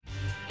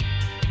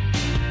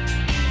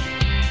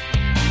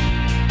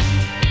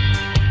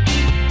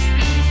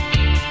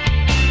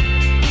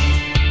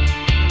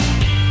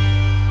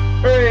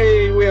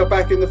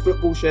back in the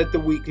Football Shed, the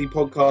weekly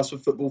podcast for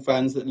football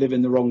fans that live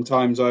in the wrong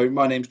time zone.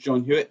 My name's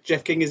John Hewitt.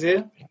 Jeff King is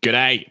here.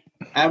 G'day.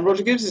 And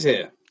Roger Gibbs is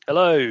here.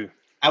 Hello.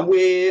 And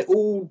we're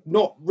all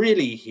not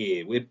really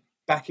here. We're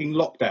back in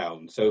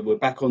lockdown. So we're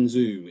back on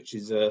Zoom, which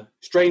is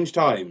strange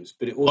times.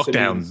 But it also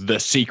Lockdown, means... the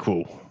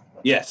sequel.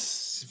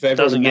 Yes.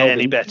 Doesn't get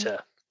any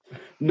better.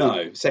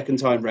 No. Second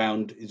time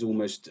round is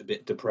almost a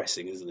bit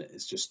depressing, isn't it?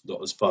 It's just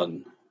not as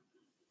fun.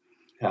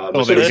 There we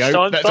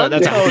go.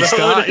 That's a happy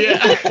start.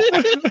 Yeah.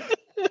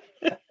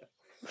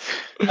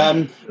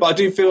 But I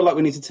do feel like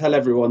we need to tell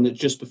everyone that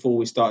just before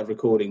we started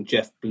recording,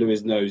 Jeff blew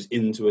his nose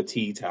into a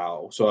tea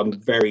towel. So I'm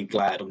very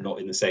glad I'm not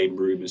in the same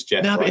room as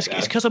Jeff. No, but it's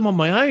because I'm on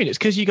my own. It's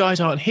because you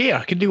guys aren't here.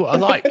 I can do what I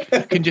like.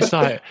 I can just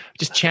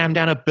cham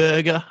down a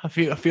burger. I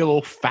feel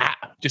all fat.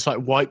 Just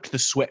wiped the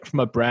sweat from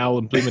my brow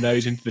and blew my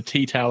nose into the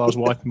tea towel I was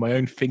wiping my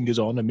own fingers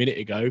on a minute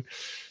ago.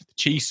 The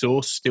cheese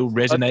sauce still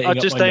resonating. I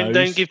just up my nose.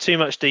 Don't give too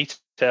much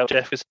detail,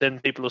 Jeff, because then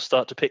people will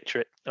start to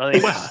picture it. I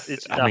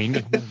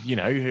think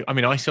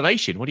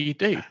isolation. What do you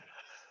do?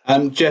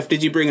 Jeff,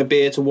 did you bring a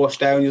beer to wash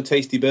down your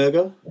tasty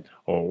burger?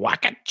 Oh,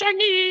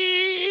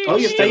 Wakachangi! Oh,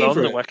 your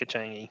favourite.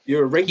 Wakachangi.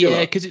 You're a regular.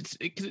 Yeah, because it's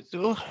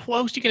what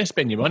else are you going to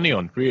spend your money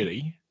on,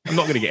 really? I'm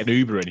not going to get an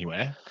Uber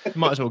anywhere.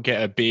 Might as well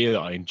get a beer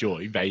that I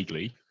enjoy,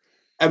 vaguely.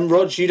 And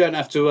Rog, you don't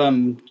have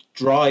to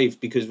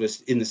drive because we're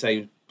in the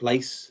same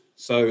place.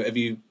 So have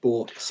you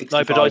bought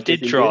 65? No, but I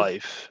did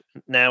drive.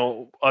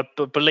 Now, I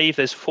believe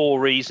there's 4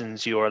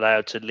 reasons you're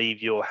allowed to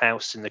leave your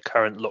house in the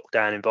current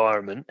lockdown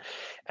environment,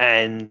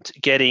 and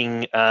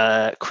getting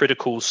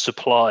critical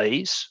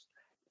supplies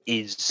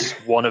is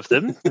one of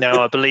them.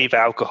 Now, I believe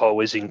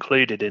alcohol is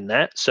included in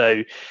that.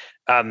 So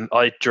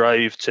I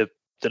drove to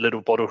the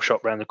little bottle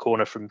shop around the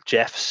corner from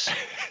Jeff's,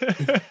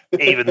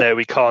 even though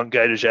we can't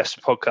go to Jeff's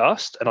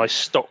podcast, and I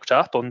stocked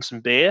up on some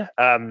beer.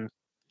 I'm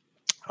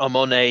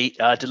on a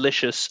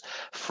delicious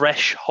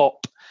fresh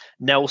hop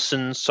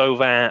Nelson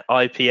Sauvin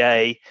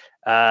IPA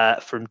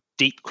from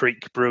Deep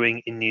Creek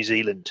Brewing in New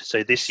Zealand.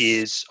 So this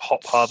year's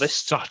hop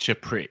harvest. Such a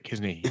prick,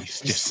 isn't he? He's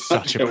just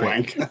such a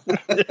prick.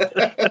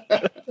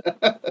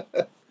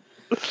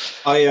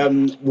 I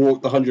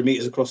walked 100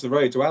 metres across the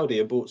road to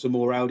Aldi and bought some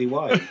more Aldi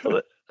wine.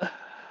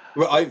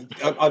 Well,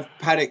 I've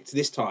panicked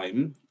this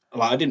time.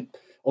 I didn't.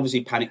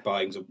 Obviously, panic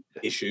buying's an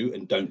issue,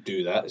 and don't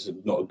do that. It's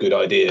not a good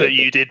idea. But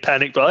you did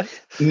panic buy?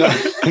 No.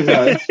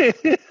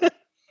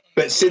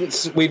 But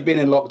since we've been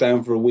in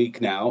lockdown for a week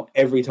now,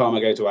 every time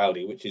I go to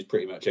Aldi, which is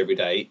pretty much every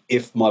day,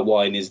 if my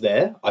wine is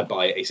there, I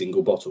buy a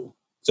single bottle.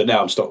 So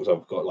now I'm stocked.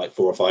 I've got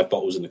 4 or 5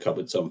 bottles in the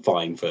cupboard, so I'm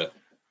fine for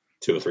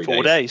 2 or 3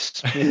 days.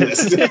 4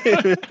 days.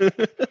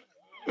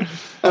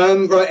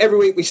 Right, every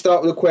week we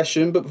start with a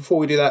question, but before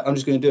we do that, I'm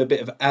just going to do a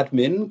bit of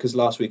admin, because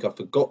last week I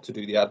forgot to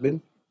do the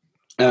admin.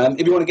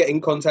 If you want to get in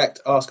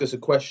contact, ask us a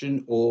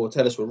question, or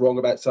tell us we're wrong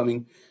about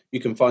something, you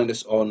can find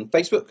us on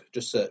Facebook.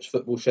 Just search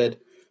Football Shed,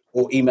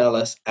 or email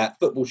us at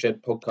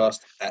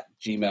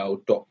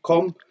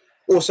footballshedpodcast@gmail.com.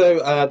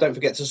 Also, don't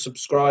forget to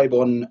subscribe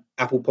on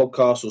Apple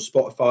Podcasts or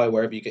Spotify,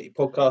 wherever you get your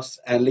podcasts,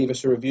 and leave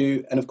us a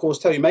review. And, of course,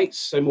 tell your mates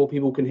so more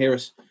people can hear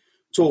us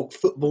talk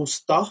football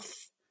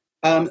stuff.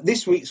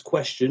 This week's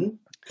question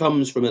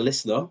comes from a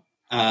listener,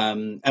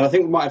 and I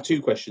think we might have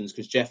 2 questions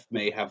because Jeff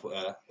may have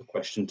a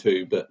question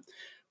too, but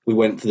we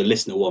went for the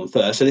listener one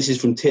first. So this is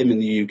from Tim in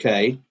the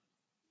UK.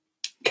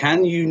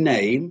 Can you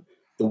name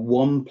the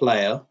one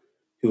player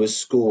who has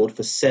scored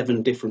for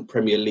 7 different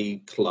Premier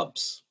League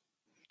clubs?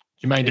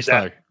 Jermaine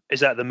Defoe. Is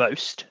that the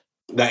most?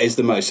 That is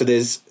the most. So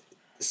there's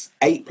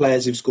 8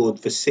 players who've scored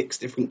for 6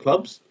 different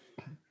clubs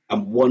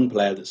and 1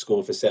 player that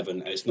scored for 7,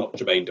 and it's not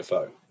Jermaine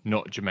Defoe.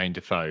 Not Jermaine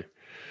Defoe.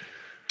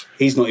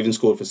 He's not even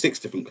scored for 6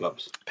 different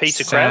clubs.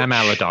 Peter Sam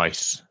Crouch.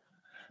 Allardyce.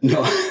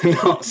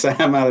 Not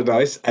Sam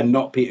Allardyce, and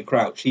not Peter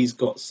Crouch. He's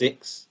got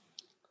 6.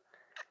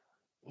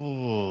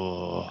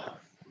 Oh.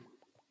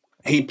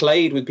 He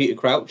played with Peter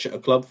Crouch at a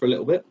club for a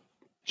little bit.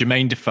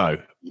 Jermaine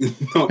Defoe.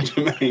 Not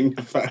Jermaine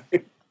Defoe.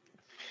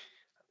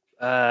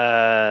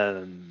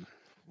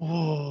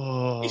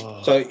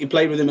 So he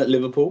played with him at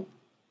Liverpool.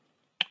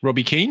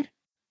 Robbie Keane?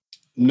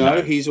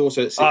 No, he's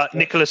also at 6.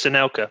 Nicholas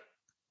Anelka.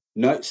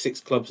 No,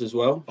 6 clubs as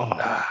well.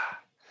 Oh.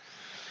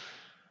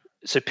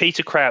 So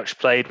Peter Crouch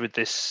played with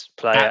this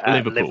player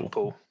at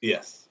Liverpool.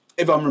 Yes,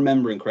 if I'm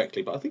remembering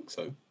correctly, but I think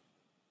so.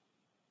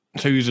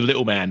 So he's a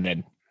little man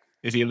then?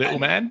 Is he a little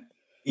man?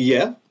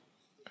 Yeah.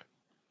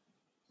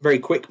 Very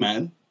quick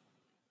man.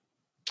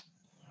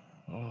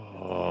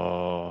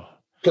 Oh.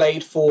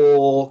 Played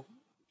for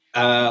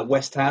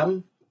West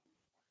Ham,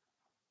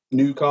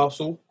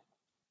 Newcastle,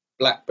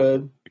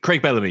 Blackburn.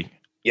 Craig Bellamy.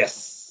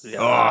 Yes.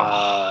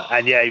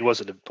 And yeah, he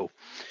was at Liverpool.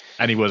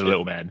 And he was a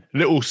little man.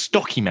 Little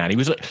stocky man. He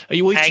was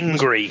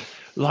angry.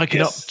 Like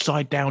an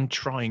upside down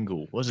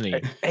triangle, wasn't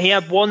he? He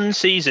had one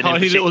season.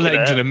 Tiny little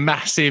legs and a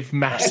massive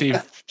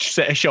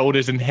set of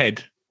shoulders and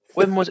head.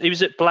 He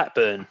was at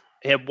Blackburn.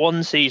 He had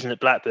one season at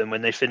Blackburn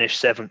when they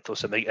finished 7th or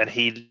something, and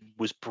he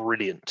was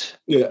brilliant.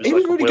 Yeah, he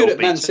was really good at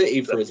Man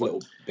City for his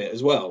little bit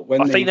as well.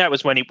 I think that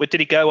was when did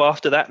he go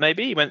after that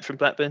maybe? He went from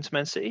Blackburn to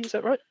Man City, is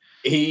that right?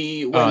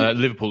 He went,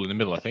 Liverpool in the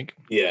middle, I think.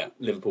 yeah,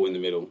 Liverpool in the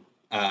middle.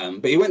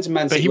 But he went to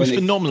Man City. But he was when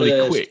they phenomenally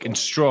first quick and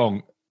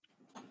strong.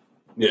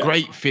 Yeah.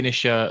 Great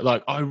finisher.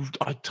 Like I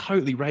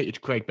totally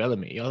rated Craig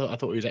Bellamy. I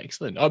thought he was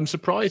excellent. I'm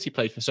surprised he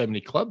played for so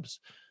many clubs.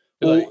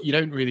 Well, like, you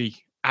don't really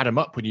add him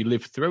up when you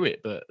live through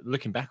it, but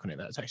looking back on it,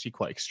 that's actually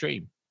quite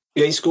extreme.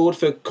 Yeah, he scored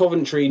for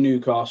Coventry,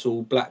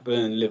 Newcastle,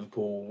 Blackburn,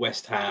 Liverpool,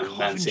 West Ham,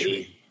 Man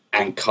City,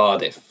 and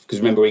Cardiff. Because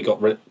remember, he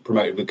got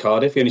promoted with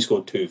Cardiff. He only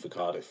scored 2 for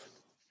Cardiff.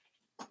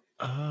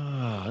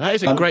 Ah, that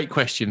is a great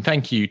question.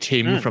 Thank you,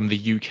 Tim from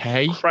the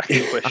UK.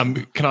 Cracking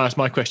question. Can I ask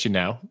my question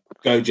now?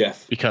 Go,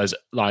 Jeff. Because,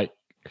 like,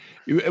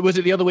 was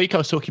it the other week I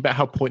was talking about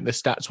how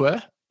pointless stats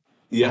were?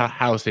 Yeah.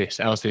 How's this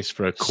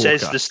for a corker?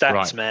 Says the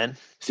stats man.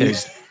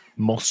 Says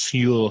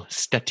Monsieur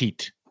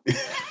Statit.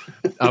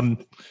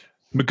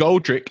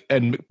 McGoldrick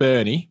and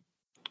McBurney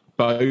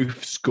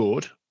both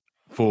scored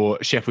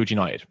for Sheffield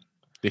United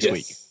this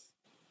week.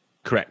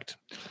 Correct.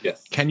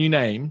 Yes. Can you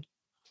name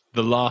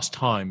the last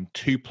time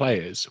 2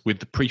 players with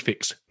the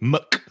prefix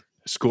Muck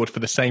scored for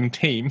the same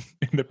team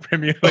in the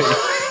Premier League?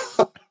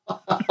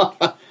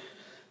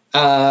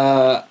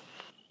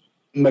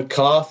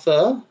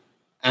 MacArthur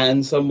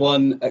and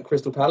someone at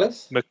Crystal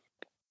Palace.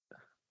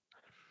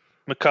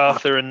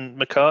 MacArthur and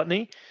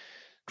McCartney.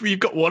 You've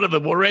got one of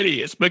them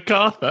already. It's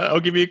MacArthur. I'll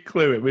give you a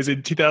clue. It was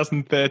in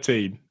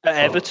 2013. At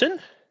Everton?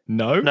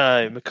 No.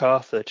 No,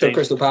 MacArthur. For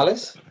Crystal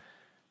Palace?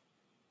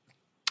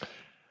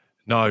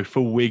 No,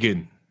 for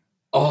Wigan.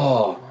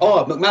 Oh,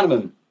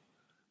 McManaman.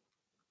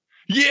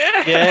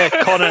 Yeah. Yeah,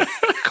 Connor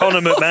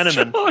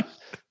McManaman. John,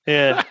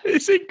 yeah.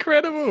 It's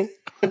incredible.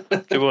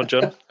 Go on,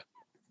 John.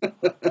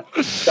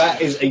 That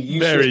is a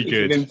useless Very piece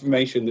good. of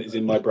information that is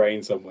in my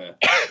brain somewhere.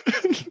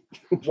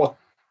 What?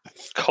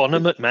 Connor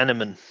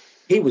McManaman.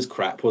 He was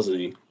crap,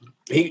 wasn't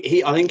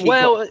he? I think.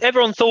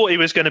 Everyone thought he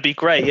was going to be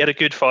great. He had a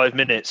good 5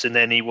 minutes, and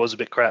then he was a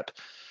bit crap.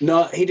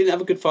 No, he didn't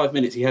have a good 5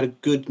 minutes. He had a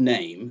good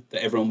name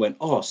that everyone went,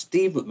 "Oh,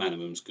 Steve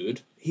McManaman's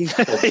good. He's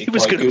probably He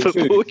was quite good at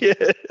football. too."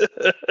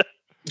 Yeah.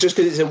 Just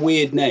because it's a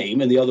weird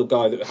name, and the other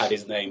guy that had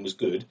his name was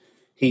good,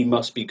 he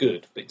must be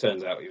good. But it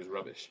turns out he was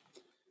rubbish.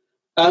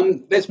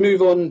 Let's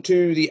move on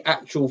to the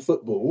actual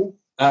football.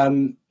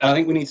 I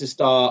think we need to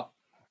start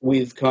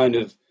with kind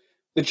of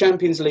the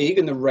Champions League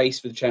and the race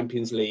for the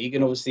Champions League.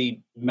 And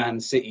obviously, Man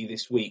City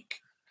this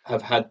week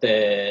have had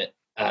their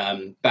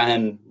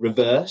ban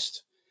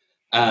reversed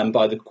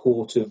by the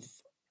Court of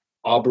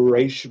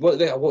Arbitration. What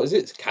is it?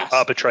 It's CAS.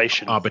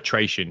 Arbitration.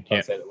 Yeah.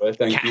 I'll say that word.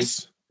 Thank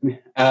CAS. you.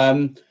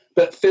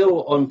 But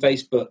Phil on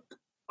Facebook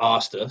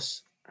asked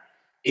us,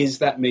 does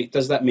that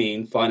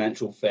mean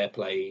financial fair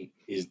play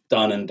is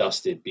done and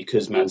dusted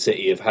because Man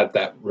City have had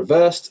that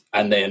reversed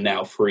and they are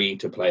now free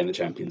to play in the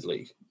Champions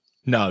League?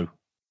 No.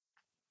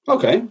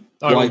 Okay.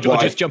 I'll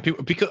just jump in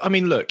because I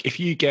mean, look,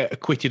 if you get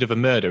acquitted of a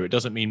murder, it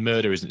doesn't mean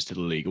murder isn't still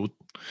illegal.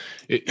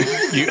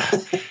 You've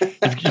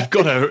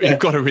got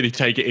to really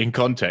take it in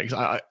context.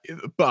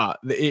 But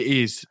it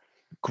is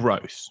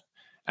gross,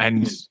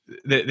 and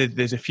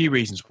there's a few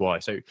reasons why.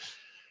 So,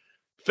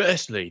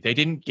 firstly, they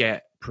didn't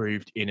get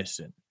proved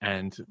innocent,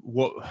 and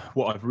what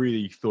I've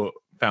really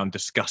found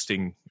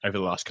disgusting over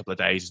the last couple of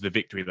days is the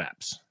victory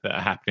laps that are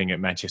happening at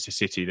Manchester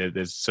City.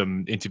 There's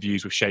some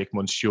interviews with Sheikh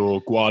Mansour,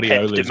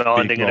 Guardiola's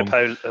demanding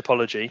an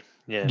apology.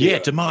 Yeah,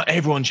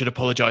 everyone should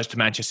apologise to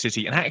Manchester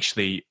City. And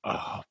actually,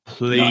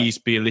 please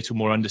be a little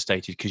more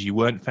understated because you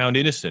weren't found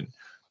innocent.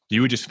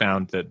 You were just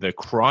found that the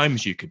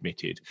crimes you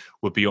committed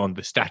were beyond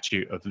the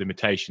statute of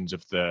limitations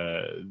of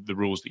the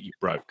rules that you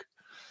broke.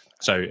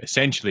 So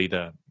essentially,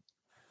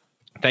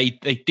 they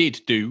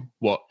did do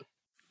what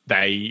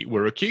they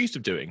were accused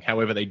of doing.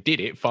 However, they did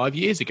it 5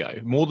 years ago,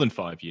 more than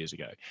 5 years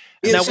ago.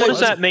 Now, what does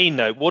that mean,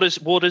 though? What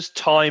does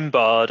time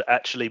barred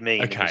actually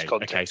mean in this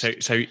context? Okay.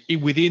 So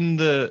within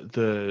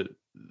the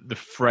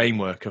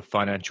framework of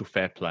financial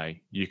fair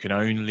play, you can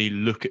only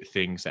look at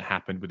things that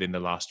happened within the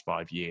last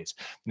 5 years.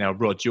 Now,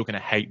 Rod, you're going to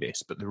hate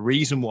this, but the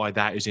reason why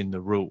that is in the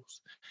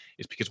rules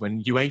is because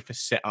when UEFA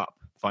set up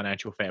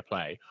financial fair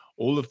play,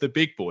 all of the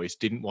big boys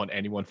didn't want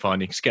anyone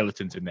finding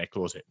skeletons in their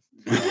closet.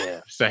 Yeah.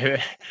 So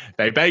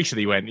they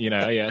basically went,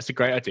 it's a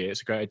great idea.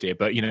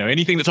 But,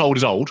 anything that's old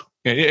is old.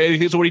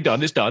 It's already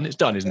done. It's done,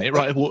 isn't it?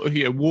 Right?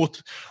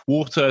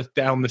 Water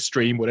down the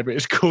stream, whatever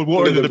it's called.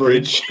 Water under the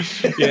bridge.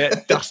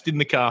 Yeah, dust in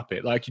the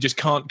carpet. Like, you just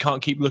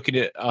can't keep looking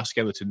at our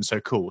skeletons.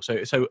 So cool. So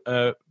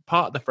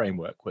part of the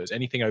framework was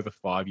anything over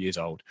 5 years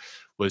old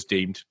was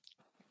deemed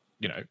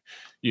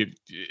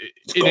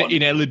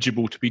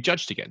ineligible to be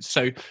judged against.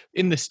 So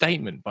in the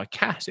statement by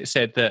CAS, it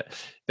said that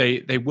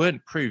they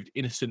weren't proved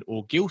innocent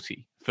or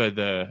guilty for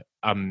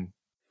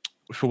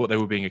what they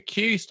were being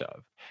accused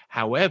of.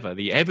 However,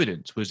 the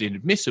evidence was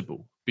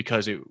inadmissible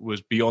because it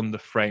was beyond the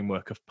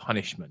framework of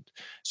punishment.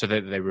 So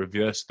they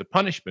reversed the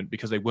punishment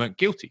because they weren't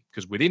guilty,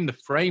 because within the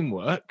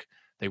framework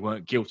they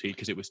weren't guilty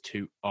because it was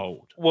too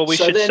old. Well, we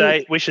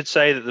should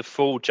say that the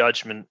full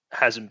judgment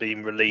hasn't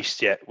been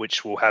released yet,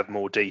 which will have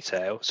more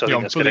detail. So I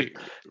think that's going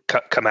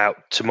to come out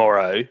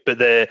tomorrow. But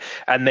they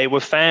were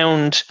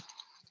found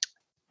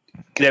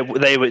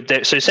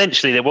So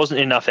essentially, there wasn't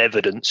enough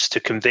evidence to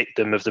convict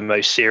them of the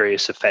most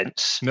serious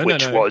offence, No.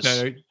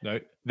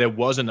 There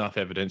was enough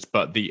evidence,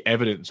 but the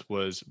evidence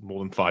was more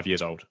than 5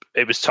 years old.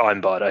 It was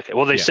time barred. Okay.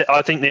 Well, said,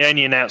 I think the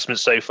only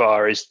announcement so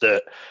far is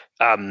that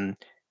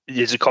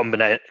there's a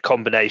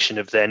combination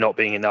of there not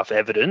being enough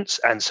evidence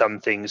and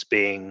some things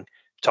being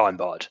time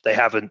barred. There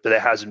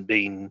hasn't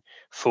been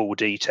full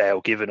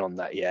detail given on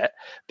that yet,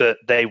 but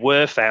they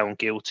were found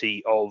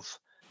guilty of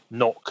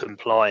not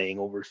complying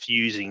or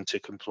refusing to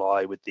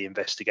comply with the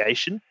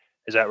investigation.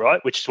 Is that right?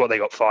 Which is what they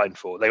got fined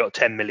for. They got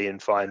 10 million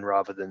fine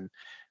rather than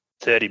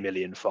 30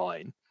 million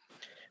fine.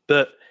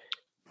 But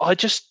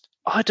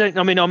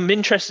I'm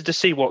interested to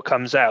see what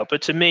comes out.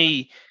 But to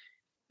me,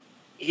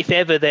 if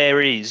ever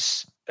there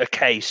is a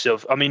case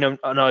of,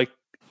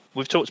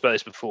 we've talked about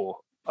this before.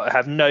 I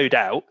have no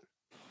doubt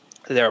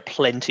that there are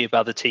plenty of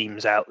other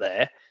teams out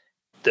there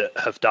that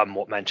have done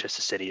what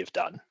Manchester City have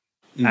done.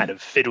 And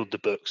have fiddled the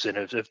books and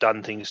have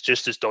done things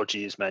just as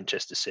dodgy as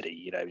Manchester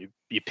City,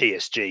 your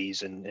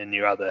PSGs and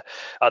your other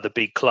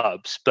big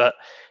clubs. But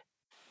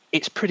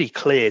it's pretty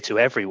clear to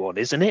everyone,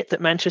 isn't it, that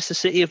Manchester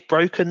City have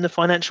broken the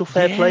financial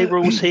fair play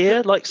rules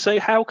here? So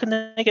how can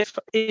they get?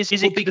 Is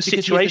it the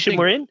situation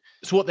we're in?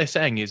 So what they're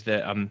saying is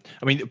that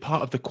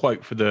part of the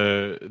quote for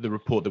the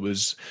report that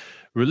was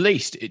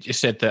released, it just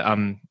said that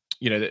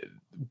that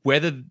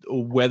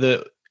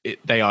whether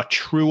they are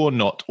true or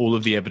not, all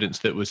of the evidence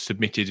that was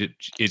submitted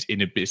is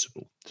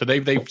inadmissible. So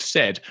they've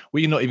said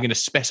we're not even going to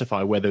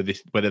specify whether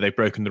they've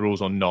broken the rules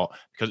or not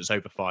because it's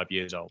over 5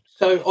 years old.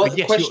 So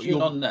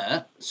question on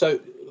that. So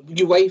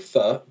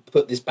UEFA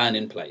put this ban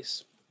in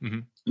place. Mm-hmm.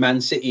 Man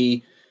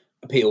City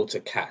appealed to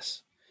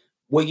CAS.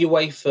 Were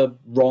UEFA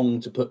wrong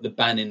to put the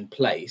ban in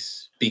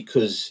place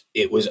because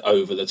it was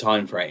over the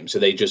time frame? So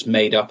they just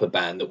made up a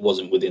ban that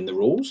wasn't within the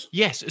rules?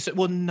 Yes.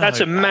 Well, no. That's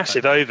a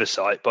massive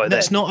oversight by them.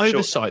 That's not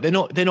oversight.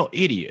 Sure. They're not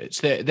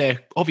idiots. They're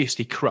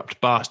obviously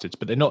corrupt bastards,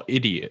 but they're not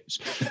idiots.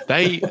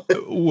 They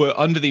were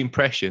under the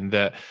impression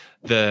that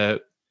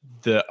the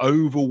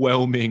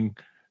overwhelming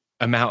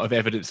amount of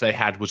evidence they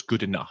had was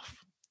good enough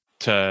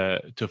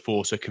to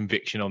force a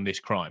conviction on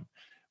this crime.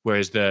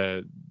 Whereas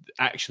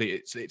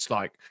it's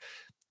like,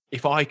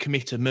 if I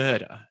commit a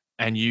murder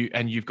and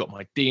you've got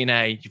my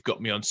DNA, you've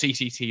got me on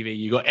CCTV,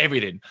 you've got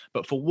everything,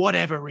 but for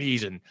whatever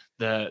reason,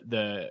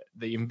 the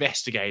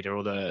investigator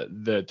or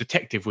the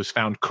detective was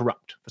found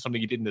corrupt for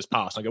something he did in his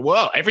past, I go,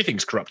 well,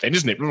 everything's corrupt then,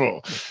 isn't it?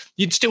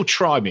 You'd still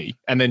try me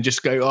and then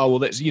just go, oh,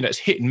 well, it's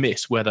hit and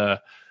miss whether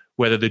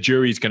the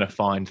jury's going to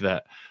find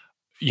that,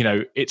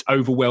 it's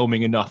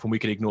overwhelming enough and we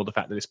can ignore the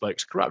fact that this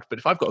bloke's corrupt. But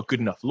if I've got a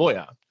good enough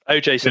lawyer,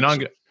 O.J.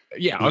 Simpson.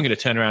 I'm going to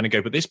turn around and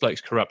go, but this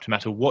bloke's corrupt. No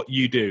matter what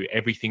you do,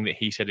 everything that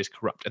he said is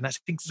corrupt. And that's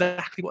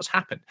exactly what's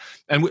happened.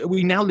 And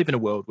we now live in a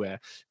world where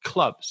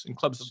clubs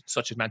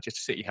such as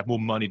Manchester City have more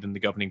money than the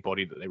governing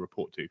body that they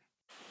report to.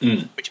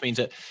 Which means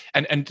that,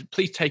 and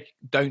please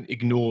don't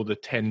ignore the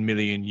 10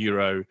 million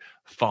euro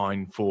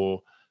fine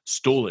for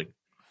stalling.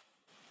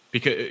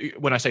 Because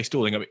when I say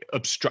stalling, I mean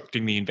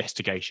obstructing the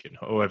investigation,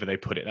 or however they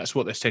put it. That's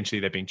what essentially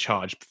they're being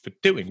charged for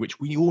doing, which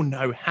we all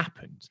know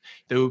happens.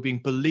 They were being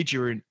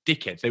belligerent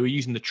dickheads. They were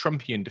using the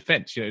Trumpian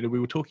defense. We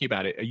were talking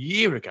about it a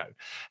year ago,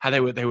 how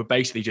they were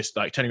basically just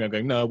like turning around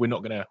going, no, we're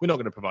not going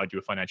to provide you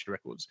with financial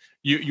records.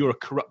 You're a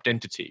corrupt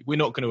entity. We're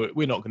not going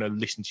to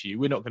listen to you.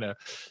 We're not going to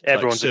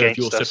serve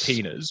your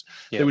subpoenas.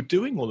 Yeah. They were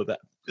doing all of that.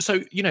 So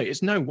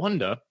it's no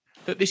wonder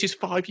that this is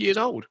 5 years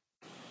old.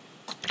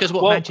 Because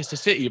what Manchester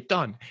City have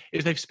done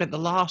is they've spent the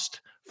last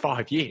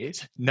 5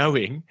 years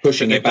knowing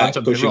pushing it back.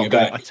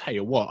 I tell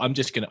you what, I'm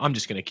just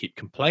gonna keep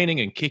complaining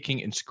and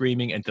kicking and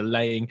screaming and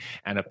delaying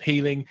and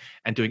appealing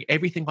and doing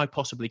everything I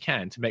possibly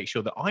can to make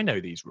sure that I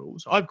know these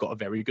rules. I've got a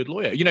very good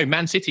lawyer.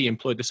 Man City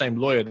employed the same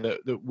lawyer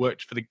that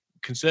worked for the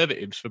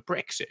Conservatives for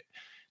Brexit.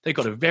 They've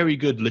got a very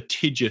good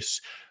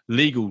litigious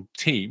legal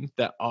team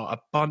that are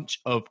a bunch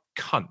of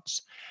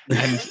cunts.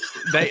 And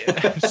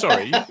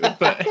sorry,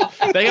 but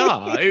they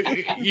are.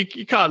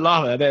 You can't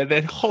laugh at that.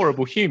 They're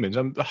horrible humans.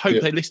 I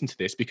hope they listen to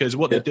this, because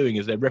what they're doing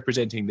is they're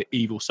representing the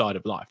evil side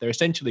of life. They're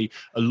essentially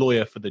a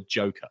lawyer for the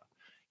Joker.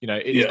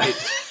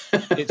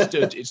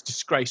 It's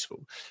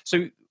disgraceful.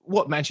 So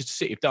what Manchester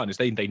City have done is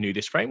they knew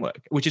this framework,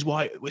 which is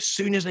why as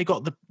soon as they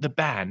got the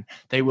ban,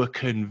 they were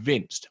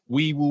convinced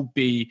we will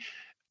be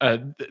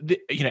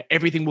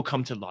everything will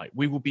come to light.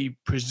 We will be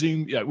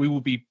we will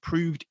be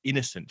proved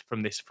innocent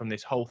from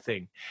this whole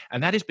thing.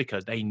 And that is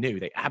because they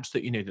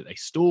absolutely knew that they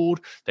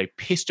stalled, they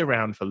pissed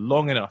around for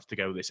long enough to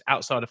go this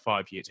outside of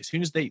 5 years. As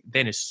soon as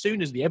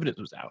the evidence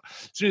was out,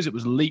 as soon as it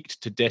was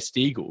leaked to Der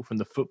Spiegel from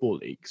the football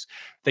leagues,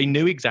 they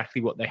knew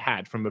exactly what they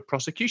had from a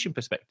prosecution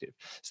perspective.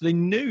 So they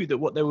knew that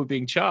what they were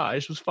being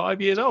charged was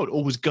 5 years old,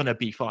 or was going to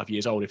be 5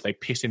 years old if they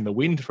piss in the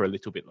wind for a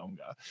little bit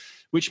longer,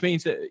 which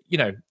means that,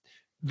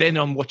 then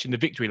I'm watching the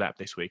victory lap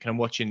this week, and I'm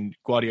watching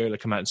Guardiola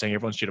come out and saying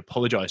everyone should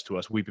apologise to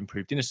us. We've been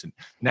proved innocent.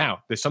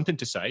 Now, there's something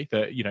to say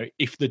that,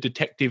 if the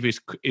detective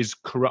is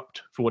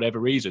corrupt for whatever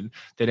reason,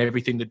 then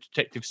everything the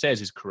detective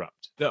says is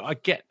corrupt. I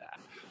get that.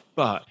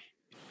 But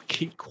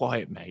keep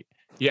quiet, mate.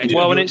 Yeah, and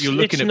Well, you're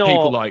looking at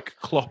people like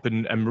Klopp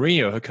and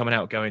Mourinho who are coming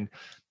out going,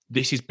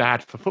 this is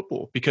bad for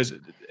football, because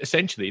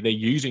essentially they're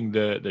using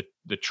the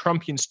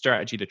Trumpian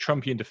strategy, the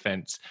Trumpian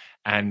defense,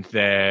 and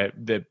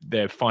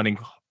they're finding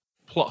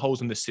plot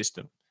holes in the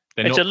system.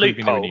 It's a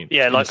loophole.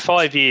 Yeah, like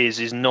 5 years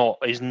is not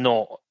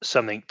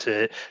something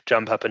to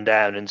jump up and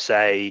down and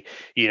say,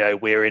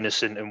 we're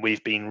innocent and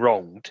we've been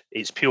wronged.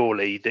 It's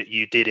purely that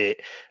you did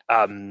it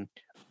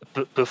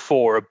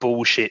before a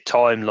bullshit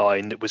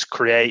timeline that was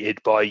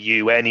created by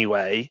you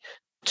anyway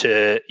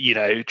to,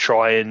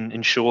 try and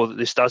ensure that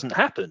this doesn't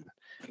happen.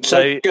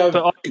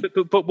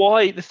 But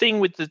why? The thing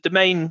with the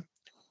main,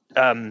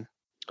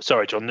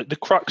 sorry, John, the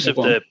crux of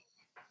the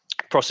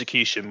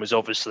prosecution was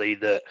obviously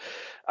that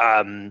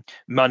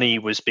money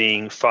was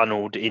being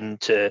funneled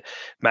into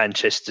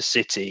Manchester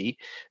City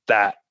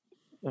that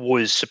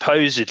was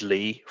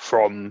supposedly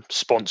from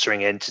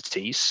sponsoring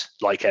entities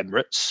like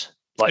Emirates,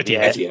 like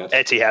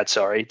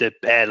Etihad, the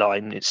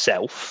airline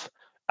itself.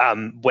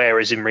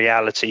 Whereas in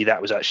reality,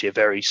 that was actually a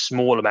very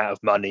small amount of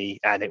money,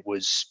 and it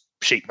was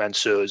Sheikh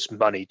Mansour's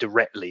money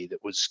directly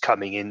that was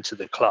coming into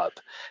the club.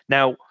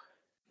 Now,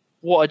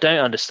 what I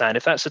don't understand,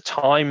 if that's a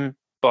time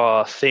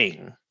bar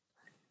thing,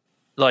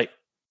 like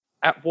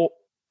at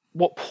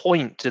what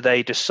point do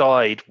they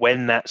decide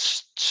when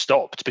that's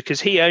stopped? Because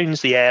he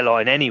owns the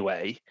airline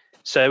anyway.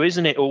 So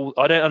isn't it all?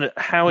 I don't know.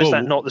 How is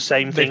that not the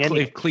same thing?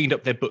 They've cleaned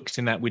up their books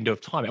in that window of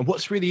time. And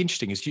what's really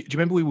interesting is, do you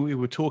remember we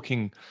were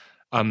talking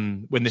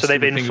when this? So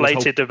they've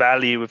inflated the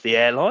value of the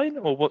airline,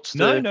 or what's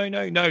no?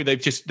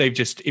 They've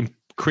just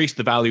increased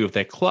the value of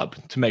their club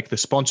to make the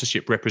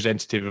sponsorship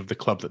representative of the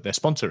club that they're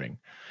sponsoring.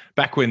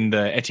 Back when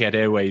the Etihad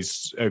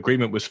Airways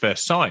agreement was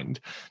first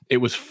signed, it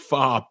was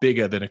far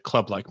bigger than a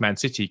club like Man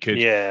City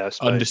could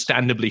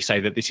understandably say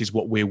that this is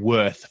what we're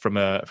worth from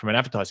an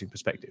advertising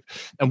perspective.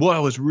 And what I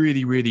was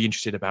really, really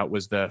interested about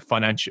was the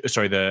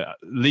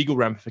legal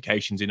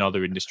ramifications in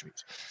other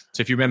industries.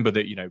 So if you remember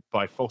that,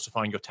 by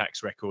falsifying your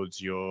tax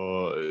records,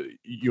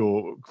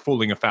 you're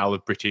falling afoul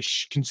of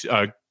British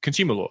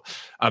consumer law.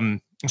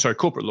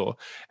 Corporate law.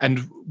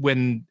 And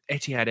when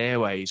Etihad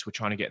Airways were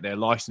trying to get their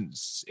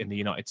license in the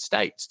United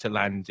States to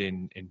land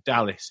in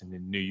Dallas and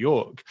in New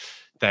York,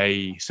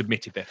 they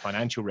submitted their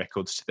financial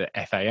records to the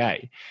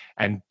FAA.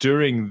 And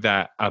during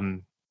that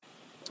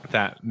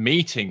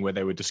meeting where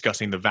they were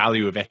discussing the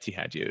value of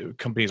Etihad,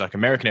 companies like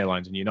American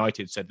Airlines and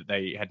United said that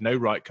they had no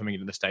right coming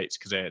into the States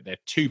because they're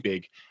too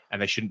big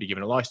and they shouldn't be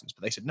given a license.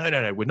 But they said,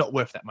 no, we're not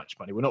worth that much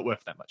money. We're not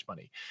worth that much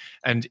money.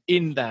 And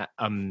in that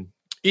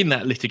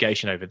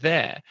litigation over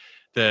there,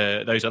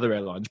 those other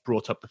airlines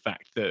brought up the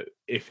fact that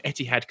if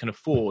Etihad can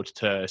afford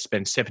to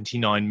spend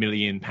 £79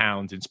 million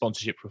in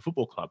sponsorship for a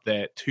football club,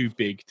 they're too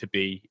big to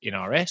be in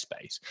our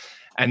airspace.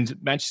 And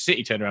Manchester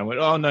City turned around and went,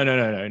 oh,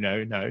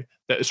 no.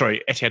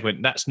 Etihad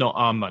went, that's not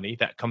our money.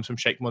 That comes from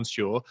Sheikh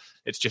Mansour.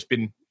 It's just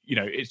been,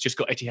 it's just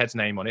got Etihad's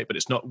name on it, but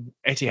it's not.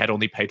 Etihad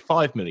only paid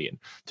 $5 million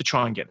to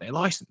try and get their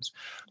license.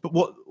 But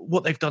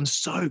what they've done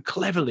so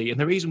cleverly, and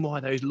the reason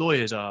why those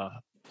lawyers are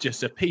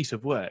just a piece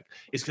of work,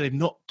 is because they've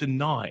not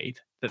denied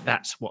that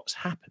that's what's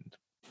happened.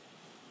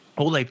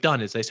 All they've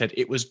done is they said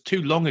it was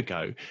too long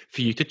ago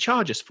for you to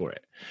charge us for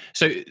it.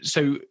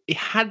 So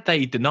had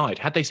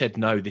they said,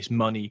 no, this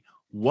money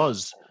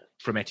was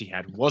from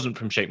Etihad, wasn't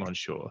from Sheikh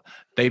Mansour,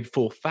 they'd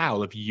fall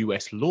foul of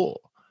US law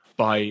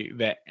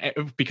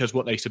because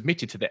what they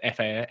submitted to the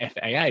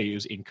FAA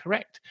was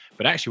incorrect.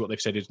 But actually what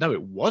they've said is, no,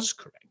 it was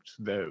correct.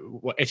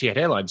 What Etihad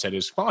Airlines said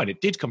is fine.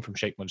 It did come from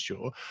Sheikh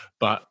Mansour,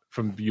 but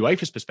from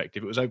UEFA's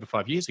perspective, it was over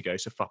 5 years ago,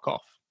 so fuck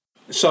off.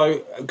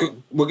 So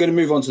we're going to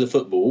move on to the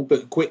football,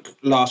 but quick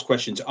last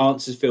question to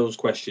answer Phil's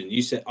question.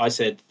 I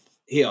said,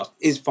 he asked,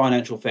 is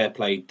financial fair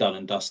play done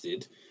and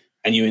dusted?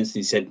 And you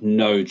instantly said,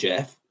 no,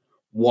 Jeff.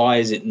 Why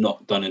is it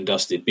not done and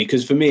dusted?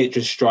 Because for me, it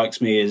just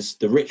strikes me as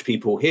the rich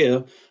people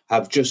here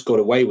have just got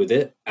away with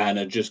it and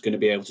are just going to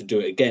be able to do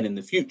it again in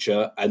the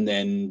future and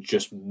then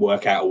just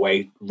work out a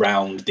way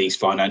round these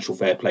financial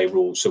fair play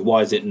rules. So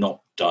why is it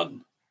not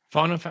done?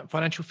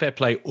 Financial fair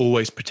play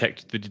always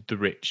protected the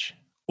rich,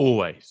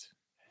 always.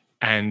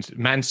 And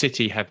Man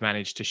City have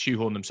managed to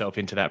shoehorn themselves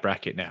into that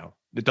bracket now.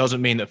 That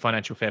doesn't mean that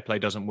financial fair play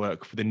doesn't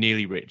work for the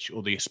nearly rich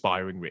or the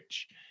aspiring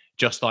rich.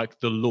 Just like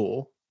the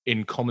law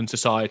in common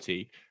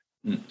society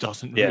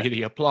doesn't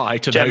really apply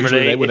to those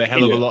with a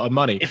hell of a lot of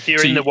money. If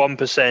you're in the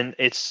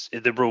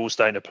 1%, the rules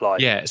don't apply.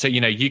 Yeah, so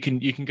you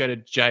can go to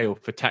jail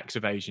for tax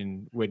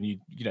evasion when you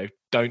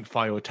don't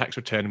file your tax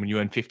return when you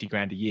earn 50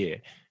 grand a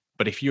year.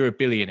 But if you're a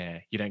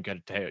billionaire, you don't go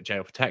to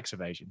jail for tax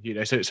evasion.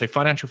 So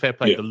financial fair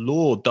play, the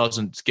law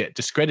doesn't get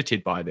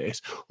discredited by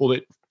this. All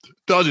it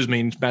does is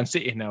mean Man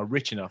City are now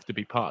rich enough to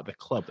be part of the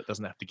club that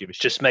doesn't have to give a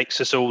shit. Just makes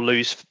us all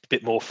lose a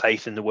bit more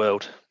faith in the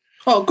world.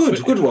 Oh,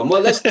 good one.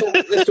 Well, let's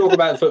talk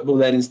about football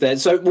then instead.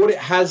 So what it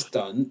has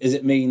done is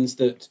it means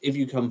that if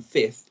you come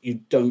fifth, you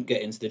don't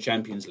get into the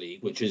Champions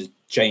League, which has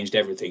changed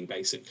everything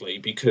basically,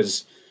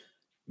 because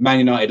Man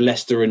United,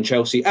 Leicester and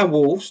Chelsea and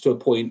Wolves to a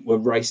point were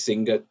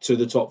racing to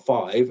the top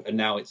five, and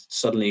now it's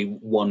suddenly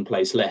one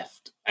place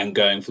left and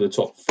going for the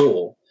top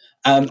four.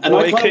 And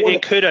well,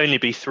 it could only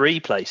be 3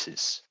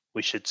 places,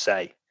 we should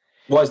say.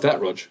 Why is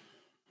that, Rog?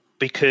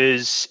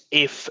 Because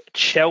if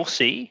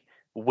Chelsea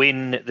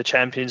win the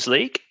Champions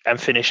League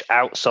and finish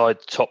outside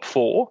the top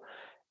 4,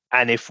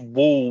 and if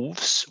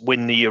Wolves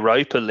win the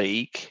Europa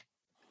League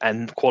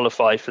and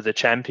qualify for the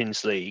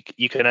Champions League,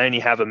 you can only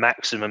have a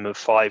maximum of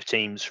 5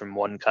 teams from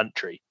one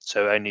country.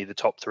 So only the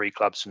top 3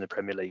 clubs from the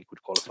Premier League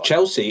would qualify.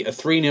 Chelsea are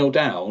 3-0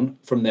 down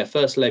from their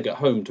first leg at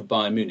home to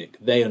Bayern Munich.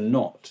 They are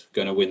not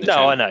going to win the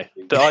Champions League. No, I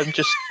know. But I'm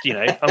just,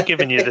 I'm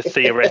giving you the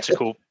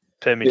theoretical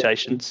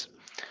permutations.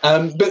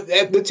 But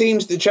the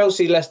teams, the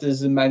Chelsea,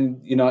 Leicester's and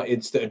Man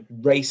United's that are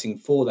racing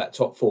for that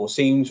top 4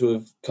 seem to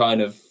have kind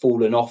of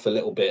fallen off a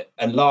little bit.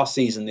 And last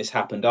season this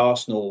happened.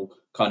 Arsenal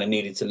kind of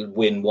needed to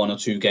win 1 or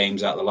 2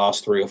 games out of the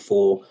last 3 or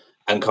 4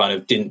 and kind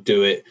of didn't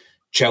do it.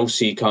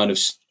 Chelsea kind of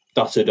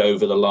stuttered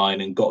over the line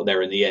and got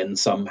there in the end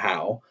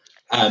somehow.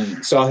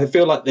 So I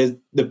feel like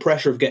the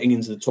pressure of getting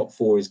into the top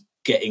 4 is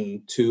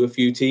getting to a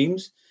few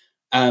teams.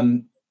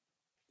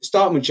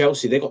 Starting with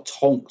Chelsea, they got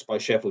tonked by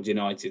Sheffield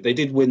United. They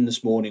did win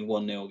this morning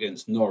 1-0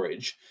 against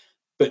Norwich,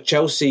 but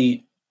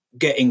Chelsea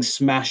getting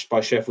smashed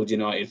by Sheffield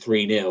United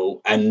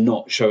 3-0 and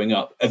not showing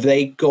up. Have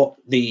they got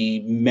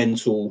the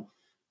mental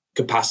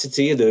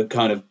capacity, the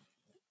kind of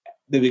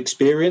the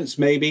experience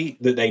maybe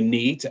that they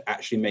need to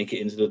actually make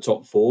it into the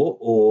top 4,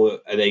 or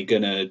are they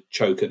going to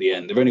choke at the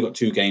end? They've only got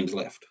 2 games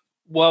left.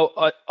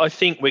 Well, I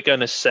think we're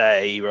going to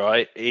say,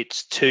 right,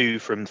 it's 2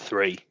 from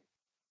 3.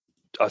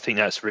 I think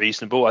that's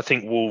reasonable. I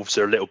think Wolves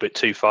are a little bit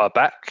too far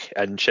back,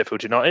 and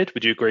Sheffield United.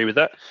 Would you agree with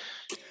that?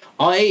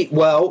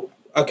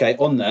 Okay,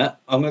 on that,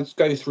 I'm going to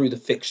go through the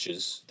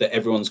fixtures that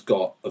everyone's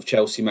got of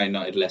Chelsea, Man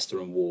United, Leicester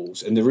and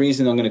Wolves. And the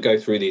reason I'm going to go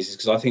through these is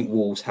because I think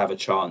Wolves have a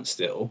chance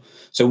still.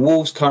 So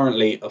Wolves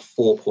currently are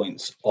 4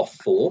 points off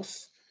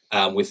 4th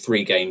with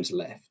 3 games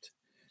left.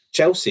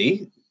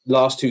 Chelsea,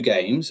 last 2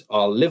 games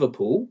are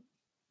Liverpool,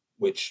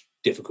 which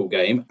difficult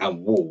game,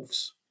 and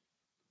Wolves.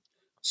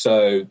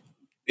 So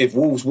if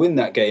Wolves win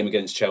that game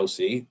against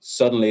Chelsea,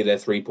 suddenly they're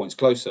 3 points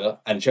closer,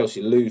 and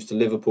Chelsea lose to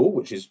Liverpool,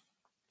 which is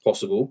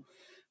possible.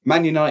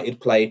 Man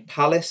United play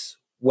Palace,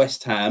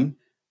 West Ham,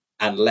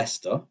 and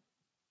Leicester.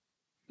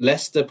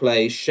 Leicester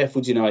plays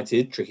Sheffield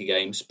United, tricky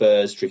game,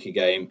 Spurs, tricky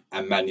game,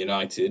 and Man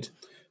United.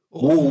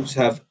 Wolves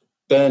have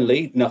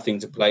Burnley, nothing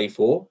to play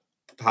for,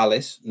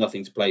 Palace,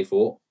 nothing to play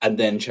for, and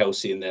then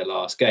Chelsea in their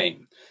last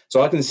game.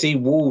 So I can see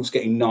Wolves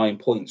getting 9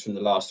 points from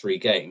the last 3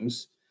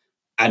 games,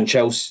 and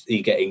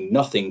Chelsea getting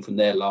nothing from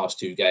their last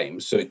 2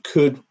 games. So it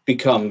could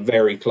become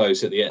very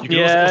close at the end. You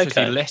can also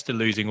see Leicester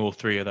losing all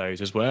 3 of those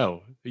as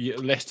well.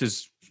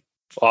 Leicester's...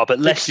 Oh, but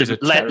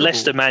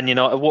Leicester Man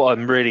United, what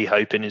I'm really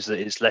hoping is that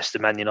it's Leicester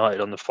Man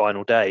United on the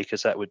final day,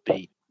 because that would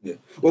be... Yeah.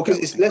 Well, because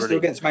it's Leicester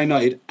against Man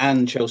United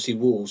and Chelsea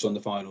Wolves on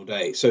the final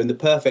day. So in the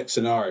perfect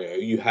scenario,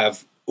 you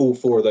have all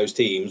 4 of those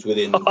teams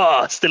within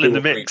still in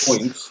the mix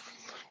points,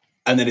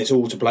 and then it's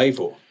all to play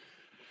for.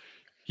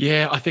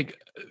 Yeah, I think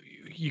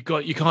you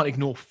can't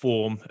ignore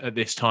form at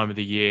this time of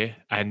the year,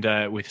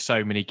 and with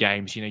so many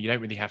games, you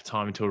don't really have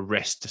time to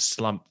arrest a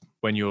slump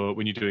when you're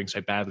doing so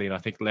badly. And I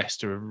think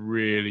Leicester have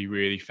really,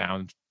 really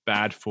found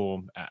bad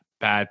form at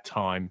bad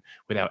time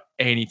without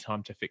any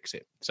time to fix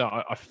it. So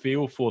I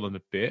feel for them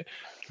a bit.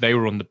 They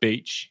were on the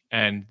beach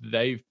and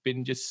they've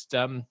been just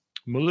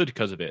mullered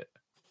because of it.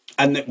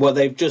 And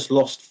they've just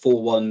lost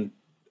 4-1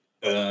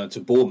 to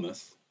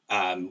Bournemouth,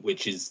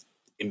 which is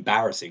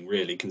embarrassing,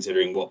 really,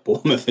 considering what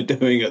Bournemouth are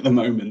doing at the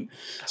moment.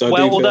 So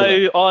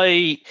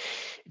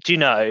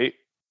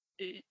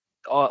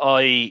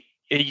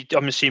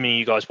I'm assuming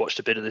you guys watched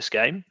a bit of this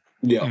game.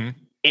 Yeah. Mm-hmm.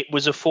 It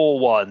was a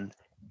 4-1.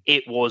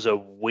 It was a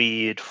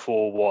weird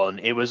 4-1.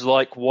 It was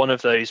like one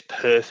of those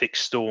perfect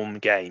storm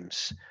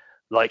games.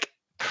 Like,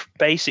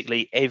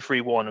 basically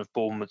every one of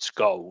Bournemouth's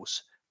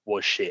goals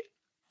was shit.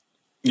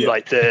 Yeah.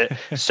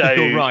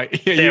 You're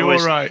right. Yeah,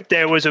 you're right.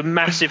 There was a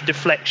massive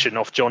deflection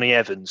off Johnny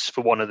Evans for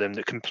one of them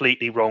that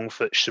completely wrong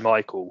foot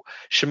Schmeichel.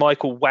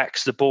 Schmeichel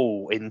whacks the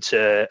ball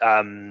into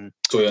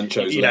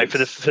Soyuncu's legs. for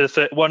the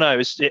third. Well, no,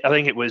 I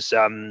think it was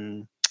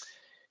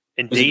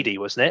Ndidi,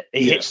 wasn't it?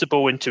 He hits the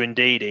ball into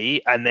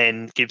Ndidi and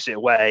then gives it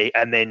away,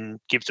 and then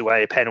gives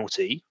away a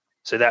penalty.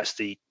 So that's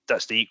the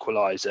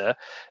equaliser.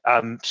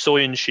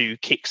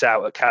 Soyuncu kicks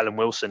out at Callum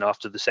Wilson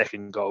after the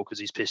second goal because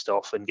he's pissed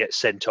off and gets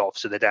sent off.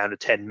 So they're down to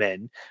 10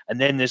 men. And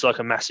then there's like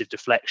a massive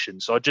deflection.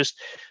 So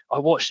I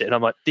watched it and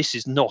I'm like, this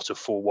is not a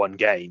 4-1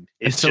 game.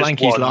 It's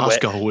Solanke's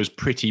last goal was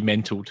pretty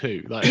mental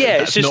too.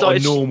 It's just not a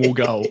normal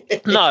goal.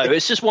 No,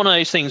 it's just one of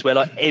those things where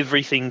like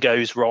everything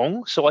goes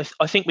wrong. So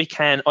I think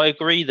I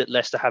agree that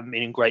Leicester haven't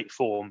been in great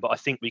form, but I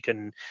think we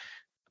can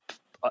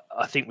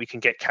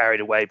get carried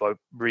away by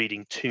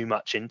reading too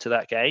much into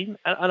that game,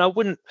 and I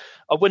wouldn't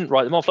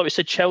write them off. Like we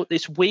said,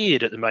 it's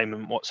weird at the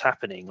moment what's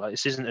happening. Like,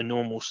 this isn't a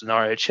normal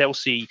scenario.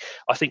 Chelsea,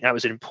 I think that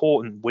was an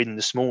important win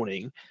this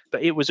morning,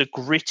 but it was a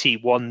gritty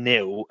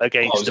 1-0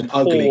 against a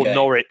poor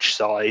Norwich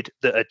side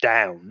that are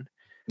down.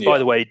 Yeah. By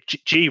the way,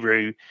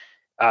 Giroud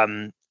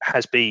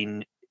has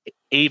been,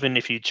 even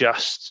if you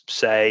just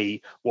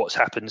say what's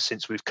happened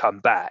since we've come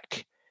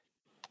back,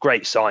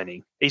 great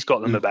signing. He's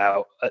got them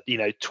about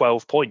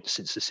 12 points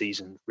since the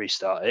season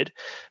restarted.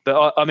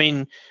 But I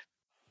mean,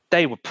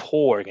 they were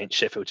poor against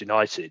Sheffield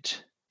United.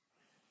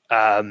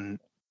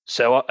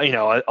 So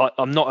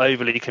I'm not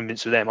overly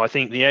convinced with them. I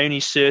think the only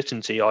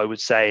certainty I would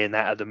say in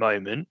that at the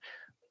moment,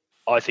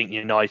 I think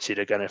United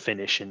are going to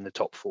finish in the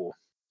top 4.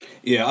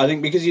 Yeah, I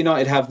think because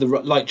United have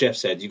like Jeff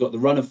said, you've got the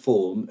run of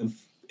form, and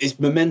it's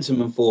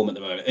momentum and form at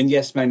the moment. And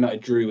yes, Man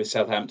United drew with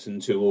Southampton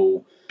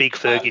 2-2. Big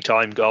Fergie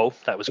time goal.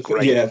 That was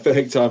great. Yeah,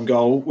 Fergie time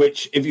goal,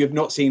 which if you have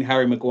not seen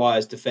Harry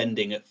Maguire's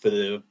defending it for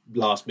the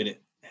last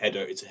minute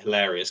header, it's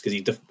hilarious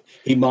because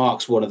he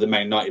marks one of the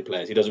Man United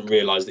players. He doesn't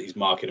realise that he's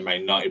marking a Man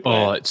United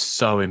player. Oh, it's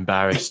so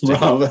embarrassing.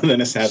 Rather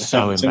than a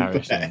Southampton so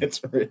embarrassing. player.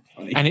 It's really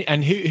funny.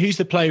 And who's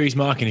the player he's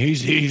marking?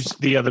 Who's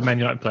the other Man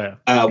United player?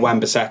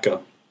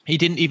 Wan-Bissaka. He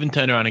didn't even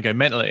turn around and go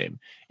mental at him.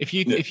 If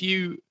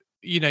you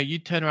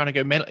turn around and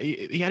go mental,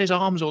 he had his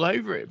arms all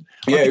over him.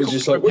 Yeah, it was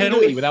just like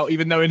penalty without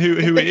even knowing who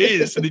it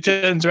is, and he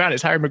turns around.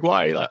 It's Harry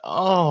Maguire. You're like,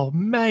 oh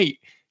mate,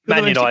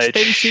 Man United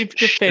expensive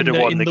defender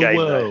in the game,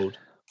 world.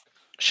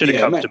 Should have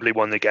comfortably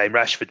won the game.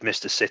 Rashford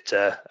missed a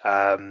sitter.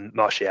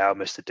 Martial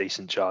missed a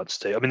decent chance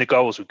too. I mean, the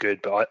goals were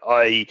good, but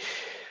I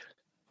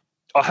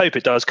hope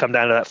it does come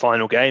down to that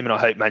final game, and I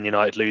hope Man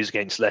United lose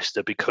against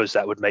Leicester because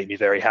that would make me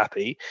very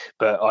happy.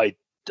 But I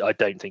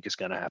don't think it's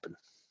going to happen.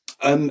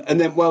 And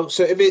then,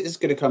 so if it is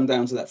going to come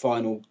down to that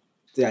final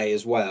day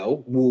as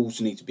well,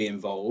 Wolves need to be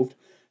involved.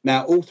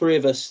 Now, all three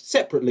of us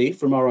separately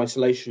from our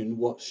isolation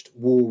watched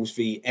Wolves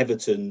v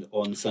Everton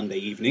on Sunday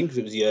evening because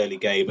it was the early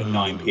game at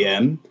 9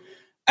 p.m.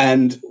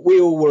 And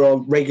we all were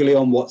regularly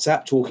on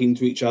WhatsApp talking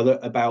to each other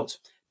about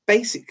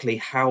basically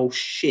how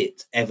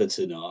shit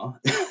Everton are.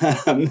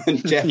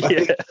 And Jeff,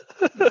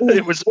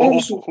 it was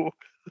awful.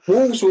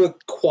 Wolves were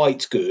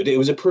quite good. It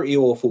was a pretty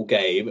awful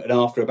game. And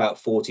after about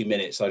 40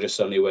 minutes, I just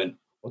suddenly went,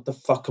 what the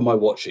fuck am I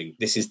watching?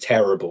 This is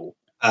terrible.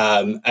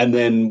 And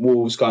then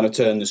Wolves kind of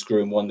turned the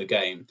screw and won the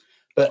game.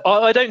 But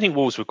I don't think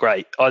Wolves were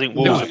great. I think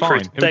Wolves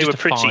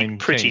were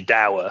pretty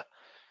dour.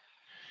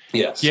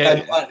 Yes. Yeah.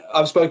 And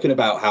I've spoken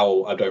about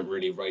how I don't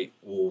really rate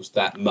Wolves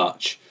that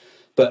much.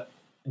 But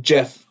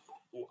Jeff,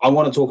 I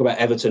want to talk about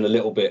Everton a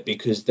little bit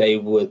because they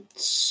were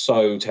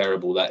so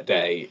terrible that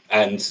day.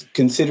 And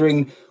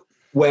considering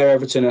where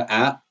Everton are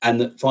at and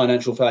that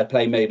financial fair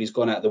play maybe has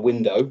gone out the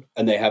window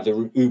and they have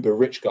the uber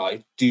rich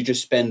guy, do you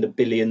just spend $1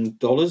 billion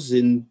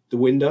in the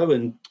window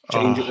and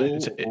change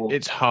it all?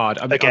 It's hard.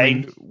 I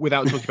mean,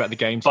 without talking about the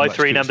game, buy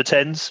 3 number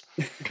 10s.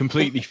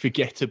 Completely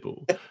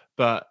forgettable.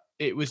 But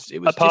it was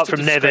apart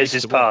from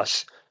Neves'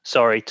 pass.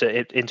 Sorry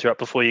to interrupt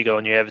before you go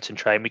on your Everton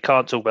train. We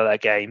can't talk about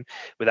that game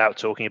without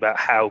talking about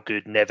how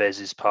good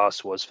Neves'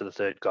 pass was for the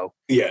third goal.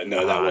 Yeah,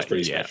 no, that was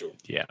pretty special.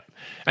 Yeah.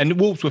 And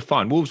Wolves were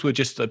fine. Wolves were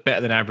just a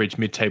better than average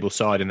mid-table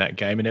side in that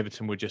game, and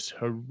Everton were just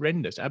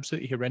horrendous,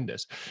 absolutely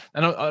horrendous.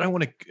 And I don't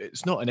want to,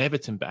 it's not an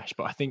Everton bash,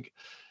 but I think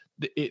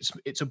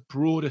it's a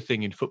broader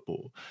thing in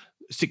football.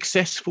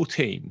 Successful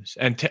teams,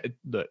 and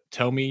look,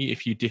 tell me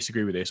if you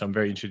disagree with this, I'm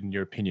very interested in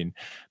your opinion,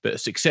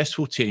 but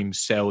successful teams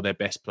sell their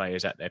best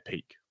players at their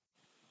peak.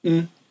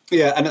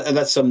 Yeah, and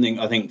that's something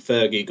I think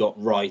Fergie got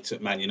right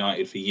at Man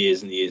United for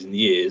years and years and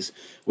years,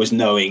 was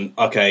knowing,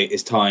 okay,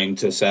 it's time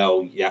to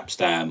sell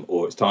Yapstam,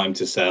 or it's time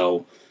to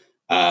sell,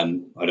 I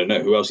don't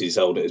know, who else he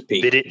sold at his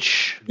peak?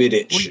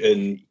 Vidic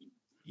and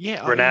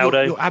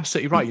Ronaldo. You're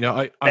absolutely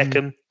right.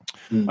 Beckham.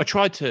 I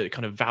tried to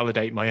kind of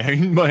validate my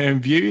own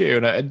view here,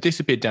 and I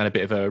disappeared down a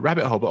bit of a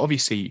rabbit hole. But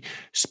obviously,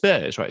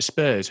 Spurs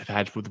have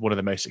had one of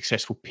the most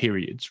successful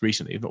periods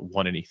recently. They've not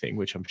won anything,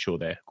 which I'm sure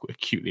they're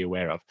acutely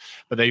aware of.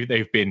 But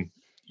they've been,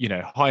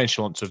 high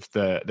echelons of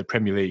the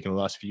Premier League in the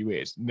last few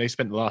years. And they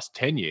spent the last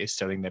 10 years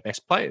selling their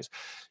best players: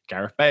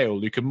 Gareth Bale,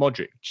 Luka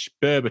Modric,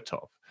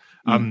 Berbatov.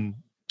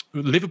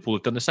 Liverpool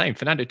have done the same.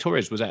 Fernando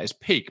Torres was at his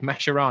peak.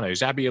 Mascherano,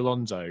 Xabi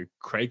Alonso,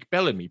 Craig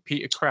Bellamy,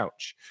 Peter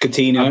Crouch,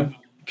 Coutinho,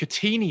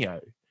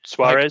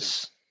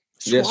 Suarez.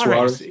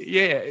 Suarez.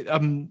 Yeah.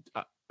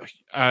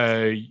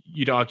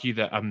 You'd argue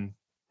that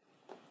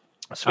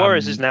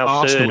Suarez is now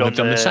Arsenal third have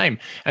done the same.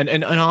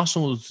 And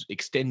Arsenal's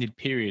extended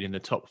period in the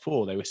top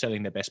 4, they were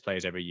selling their best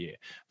players every year.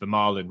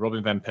 Vermaelen,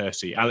 Robin van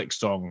Persie, Alex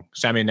Song,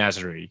 Samir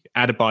Nasri,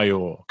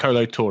 Adebayor,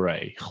 Kolo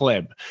Touré,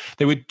 Hleb.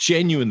 They were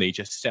genuinely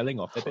just selling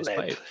off their best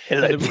players.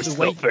 Hleb was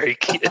not very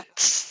good.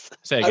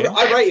 Say again.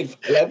 I rated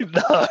Hleb.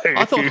 No.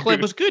 I thought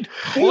Hleb was good.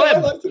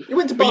 Hleb. He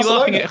went to Barcelona.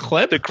 Were you laughing at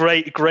Hleb?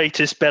 The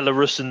greatest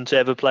Belarusian to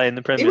ever play in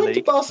the Premier League. He went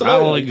to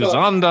Barcelona.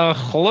 Alexander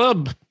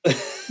Hleb.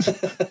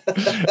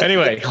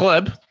 Anyway,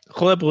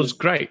 Hleb was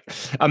great.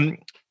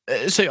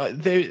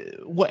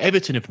 What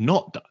Everton have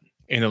not done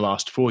in the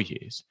last 4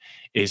 years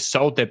is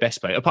sold their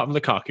best player, apart from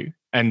Lukaku,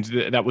 and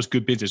that was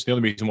good business. The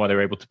only reason why they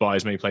were able to buy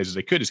as many players as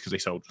they could is because they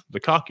sold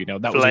Lukaku. Now,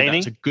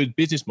 that's a good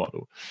business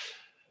model.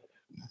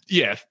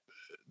 Yeah,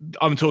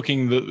 I'm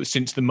talking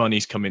since the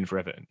money's come in for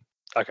Everton.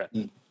 Okay.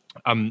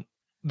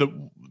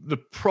 The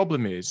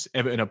problem is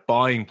Everton are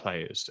buying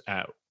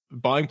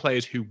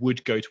players who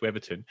would go to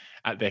Everton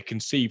at their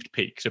conceived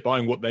peak. So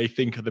buying what they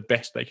think are the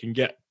best they can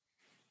get.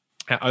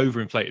 at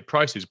overinflated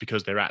prices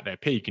because they're at their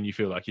peak, and you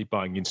feel like you're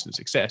buying instant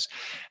success.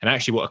 And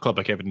actually what a club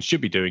like Everton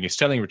should be doing is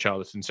selling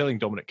Richarlison, selling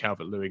Dominic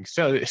Calvert-Lewin,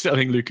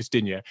 selling Lucas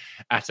Digne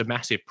at a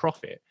massive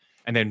profit,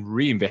 and then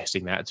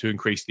reinvesting that to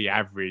increase the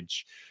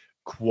average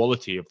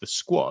quality of the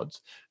squad.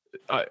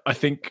 I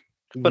think,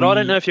 but I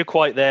don't know if you're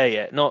quite there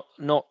yet. I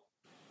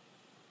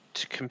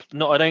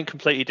don't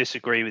completely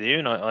disagree with you,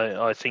 and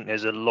I think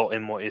there's a lot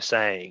in what you're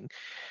saying,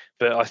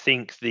 but I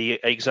think the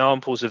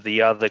examples of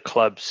the other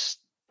clubs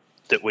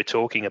that we're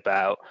talking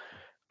about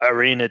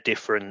are in a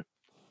different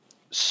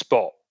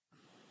spot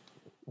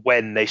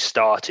when they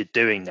started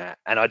doing that,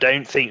 and I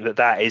don't think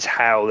that is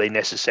how they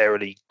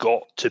necessarily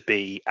got to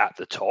be at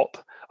the top.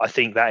 I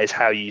think that is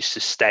how you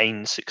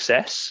sustain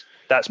success.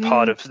 That's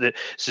part of the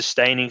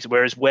sustaining.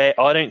 Whereas where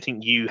I don't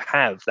think you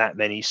have that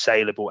many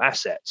saleable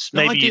assets.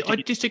 Maybe I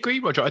disagree,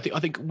 Roger. I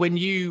think when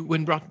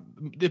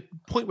the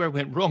point where it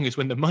went wrong is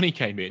when the money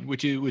came in,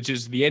 which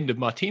is the end of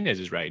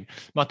Martinez's reign.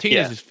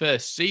 Martinez's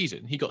first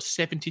season, he got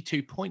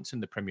 72 points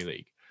in the Premier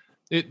League.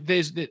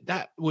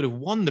 That would have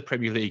won the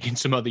Premier League in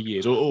some other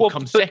years, or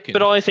come second.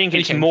 But I think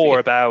it's more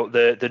about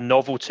the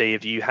novelty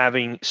of you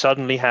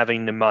suddenly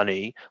having the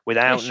money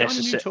without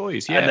necessarily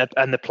toys,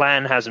 and the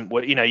plan hasn't.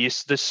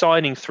 The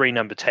signing 3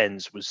 number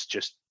 10s was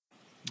just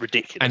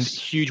ridiculous, and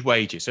huge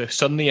wages. So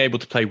suddenly able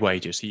to play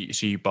wages.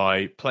 So you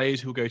buy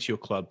players who will go to your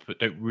club but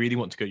don't really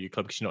want to go to your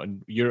club because you're not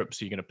in Europe,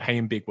 so you're going to pay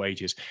them big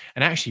wages.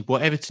 And actually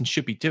what Everton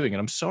should be doing,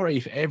 and I'm sorry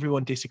if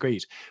everyone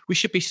disagrees, we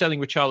should be selling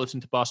Richarlison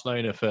to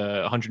Barcelona for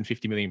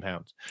 £150 million.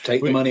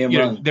 Take the money and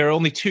run. There are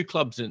only 2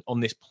 clubs on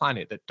this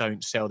planet that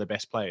don't sell their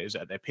best players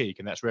at their peak,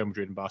 and that's Real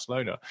Madrid and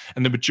Barcelona.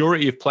 And the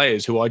majority of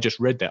players who I just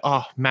read there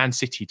are Man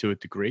City to a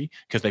degree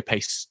because they pay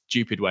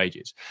stupid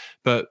wages.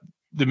 But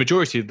the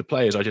majority of the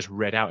players I just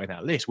read out in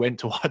that list went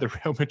to either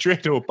Real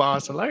Madrid or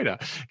Barcelona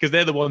because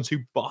they're the ones who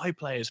buy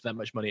players for that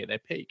much money at their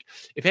peak.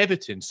 If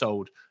Everton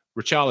sold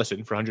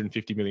Richarlison for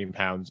 £150 million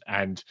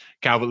and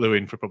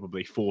Calvert-Lewin for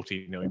probably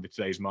 40, knowing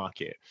today's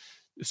market,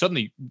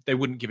 suddenly they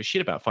wouldn't give a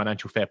shit about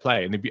financial fair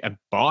play and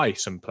buy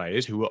some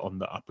players who are on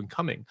the up and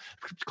coming.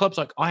 Clubs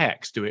like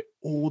Ajax do it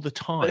all the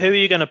time. But who are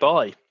you going to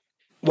buy?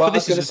 Well, I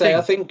was going to say,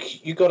 I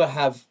think you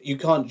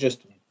can't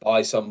just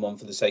buy someone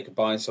for the sake of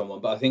buying someone,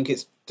 but I think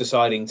it's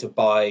deciding to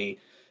buy.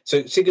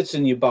 So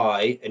Sigurdsson you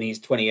buy, and he's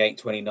 28,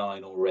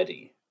 29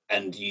 already,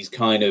 and he's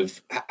kind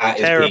of at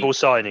terrible his peak,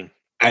 signing,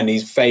 and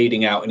he's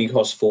fading out, and he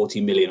costs 40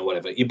 million or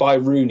whatever. You buy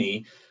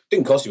Rooney,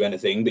 didn't cost you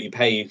anything, but you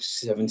pay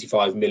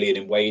 75 million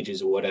in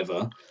wages or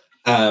whatever,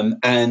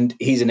 and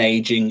he's an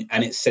aging,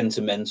 and it's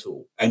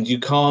sentimental, and you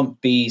can't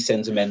be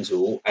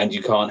sentimental, and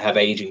you can't have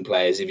aging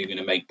players if you're going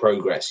to make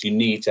progress. You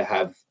need to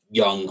have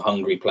young,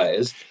 hungry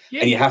players,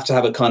 and you have to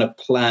have a kind of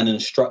plan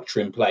and structure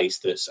in place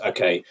that's,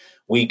 okay,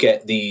 we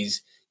get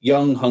these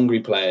young,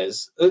 hungry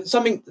players.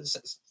 Something,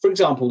 for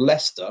example,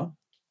 Leicester,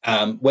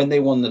 when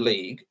they won the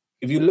league,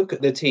 if you look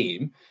at their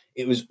team,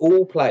 it was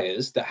all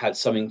players that had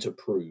something to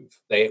prove.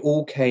 They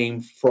all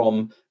came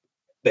from,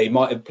 they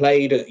might have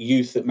played at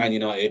youth at Man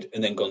United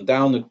and then gone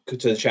down to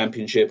the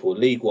Championship or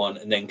League One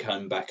and then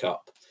come back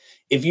up.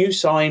 If you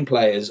sign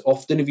players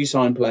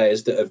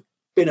that have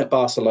been at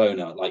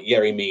Barcelona like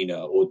Yerry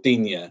Mina or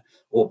Digne,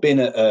 or been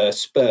at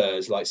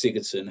Spurs like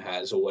Sigurdsson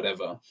has or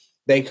whatever,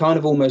 they kind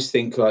of almost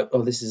think like,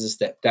 oh, this is a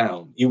step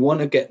down. You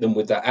want to get them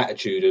with that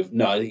attitude of,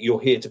 no, you're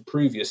here to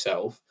prove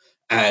yourself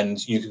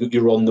and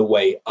you're on the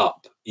way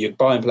up. You're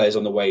buying players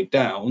on the way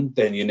down,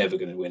 then you're never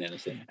going to win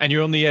anything. And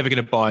you're only ever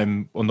going to buy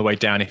them on the way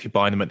down if you're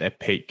buying them at their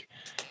peak.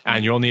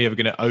 And you're only ever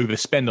going to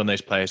overspend on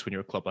those players when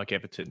you're a club like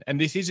Everton. And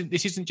this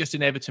isn't just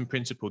an Everton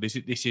principle. This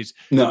is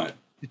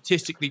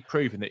statistically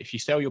proven that if you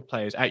sell your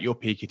players at your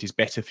peak, it is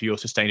better for your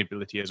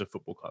sustainability as a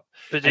football club.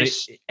 But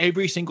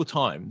every single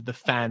time, the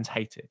fans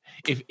hate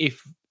it.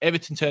 If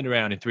Everton turned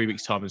around in 3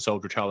 weeks' time and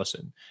sold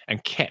Richarlison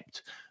and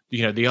kept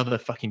the other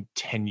fucking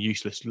 10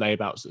 useless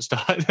layabouts that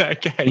started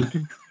that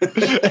game.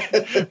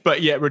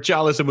 But yet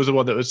Richarlison was the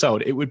one that was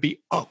sold. It would be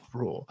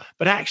uproar.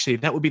 But actually,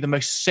 that would be the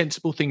most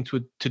sensible thing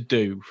to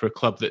do for a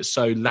club that's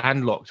so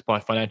landlocked by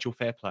financial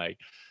fair play,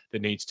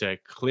 that needs to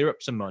clear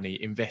up some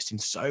money, invest in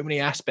so many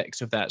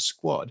aspects of that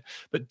squad,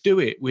 but do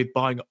it with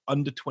buying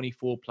under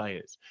 24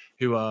 players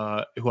who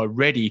are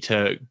ready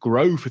to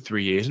grow for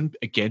 3 years and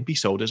again be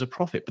sold as a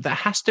profit. But that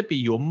has to be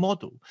your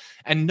model.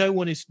 And no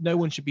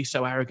one should be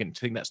so arrogant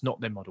to think that's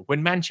not their model.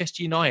 When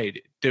Manchester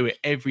United do it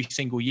every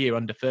single year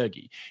under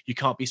Fergie, you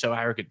can't be so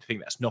arrogant to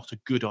think that's not a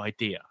good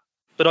idea.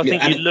 But I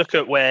think you look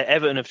at where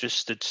Everton have just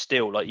stood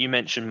still. Like you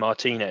mentioned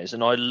Martinez,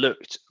 and I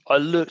looked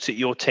at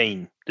your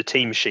team, the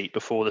team sheet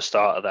before the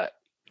start of that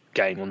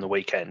game on the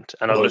weekend,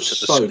 and I looked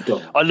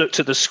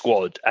at the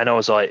squad, and I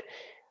was like,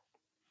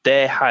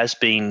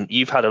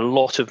 you've had a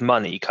lot of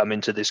money come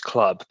into this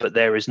club, but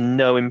there is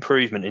no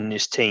improvement in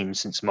this team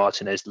since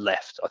Martinez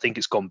left. I think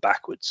it's gone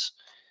backwards.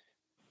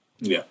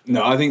 Yeah,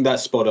 no, I think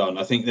that's spot on.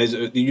 I think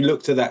you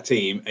looked at that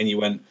team and you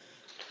went,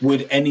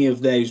 would any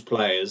of those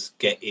players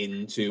get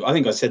into... I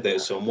think I said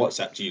this on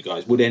WhatsApp to you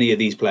guys. Would any of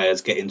these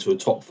players get into a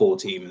top 4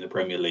 team in the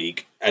Premier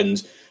League?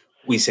 And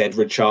we said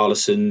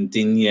Richarlison,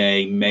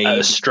 Digne,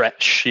 maybe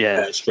stretch,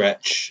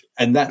 stretch,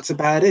 and that's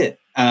about it.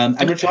 And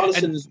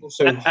Richarlison is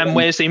also. And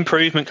where's the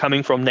improvement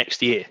coming from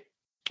next year?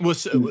 Well,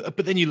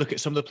 but then you look at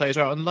some of the players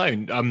out on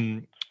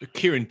loan.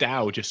 Kieran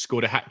Dow just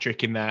scored a hat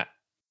trick in that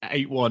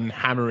 8-1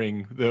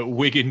 hammering that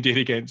Wigan did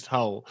against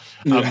Hull.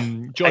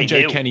 John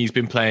Joe Kenny's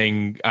been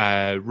playing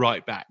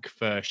right back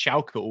for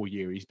Schalke all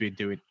year. He's been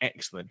doing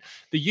excellent.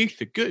 The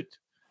youth are good.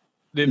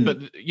 But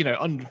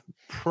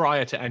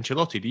prior to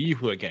Ancelotti, the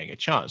youth were getting a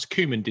chance.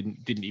 Koeman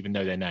didn't even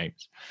know their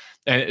names,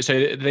 so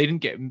they didn't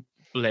get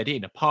bled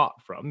in. Apart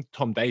from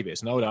Tom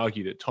Davis, and I would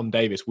argue that Tom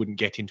Davis wouldn't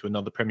get into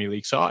another Premier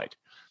League side.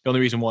 The only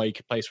reason why he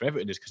plays for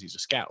Everton is because he's a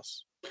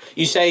Scouse.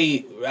 You say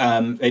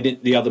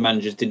the other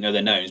managers didn't know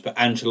their names, but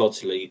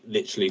Ancelotti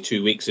literally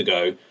 2 weeks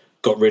ago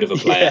got rid of a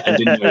player and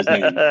didn't know his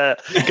name.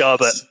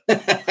 Garbett.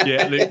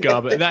 Yeah, Luke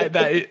Garbett.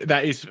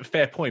 That is a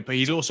fair point, but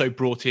he's also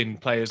brought in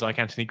players like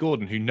Anthony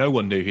Gordon, who no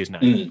one knew his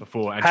name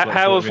before.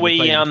 How have we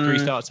 3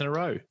 starts in a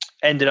row?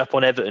 Ended up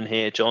on Everton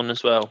here, John,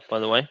 as well, by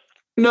the way?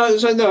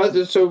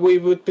 So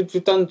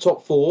we've done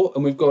top 4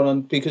 and we've gone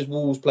on because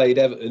Wolves played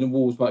Everton and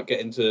Wolves might get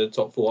into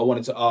top 4. I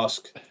wanted to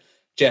ask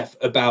Jeff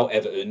about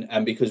Everton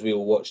and because we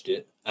all watched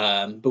it.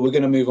 But we're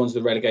going to move on to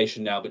the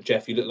relegation now. But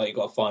Jeff, you look like you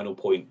got a final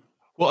point.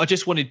 Well, I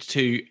just wanted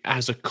to,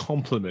 as a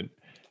compliment,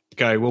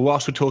 go, well,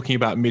 whilst we're talking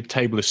about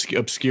mid-table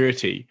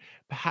obscurity,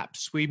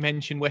 perhaps we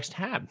mention West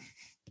Ham.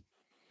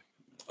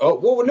 Oh,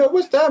 well, no,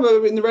 West Ham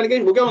are in the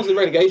relegation. We'll go on to the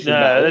relegation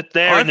battle.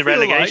 They're in the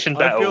relegation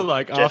battle. I feel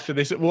like after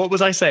this, what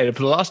was I saying?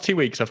 For the last 2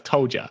 weeks, I've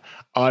told you,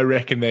 I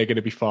reckon they're going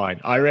to be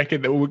fine. I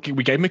reckon that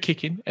we gave them a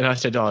kicking, and I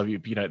said, at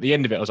the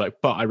end of it, I was like,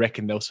 but I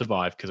reckon they'll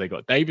survive because they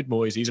got David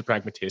Moyes. He's a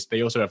pragmatist.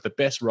 They also have the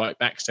best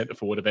right-back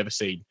centre-forward I've ever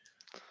seen.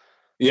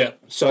 Yeah,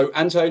 so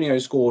Antonio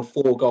scored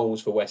 4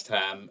 goals for West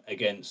Ham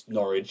against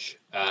Norwich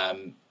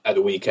at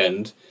the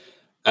weekend.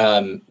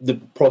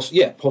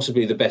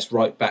 Possibly the best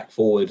right-back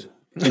forward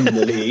in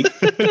the league.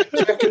 Do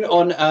you reckon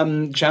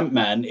on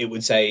Champman it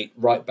would say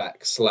right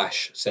back /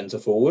 centre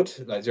forward?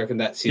 Like, do you reckon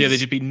that's his... Yeah,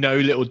 there'd be no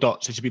little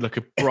dots. It should be like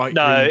a bright.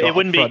 No, green it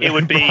wouldn't be. It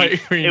would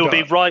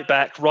be dot. right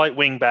back, right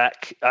wing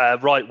back,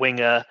 right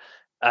winger,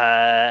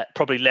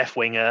 probably left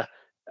winger,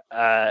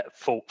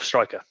 full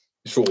striker.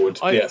 Forward.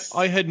 Yes.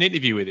 I heard an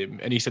interview with him,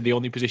 and he said the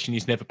only position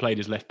he's never played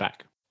is left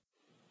back.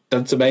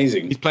 That's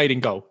amazing. He's played in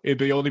goal. It'd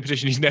be the only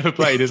position he's never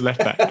played is left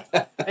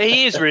back.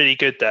 He is really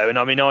good though, and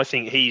I mean, I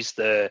think he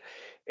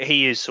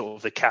is sort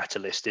of the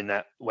catalyst in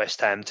that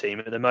West Ham team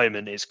at the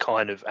moment. Is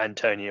kind of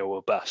Antonio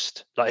or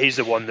bust. Like he's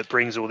the one that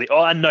brings all the.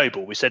 Oh, and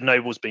Noble. We said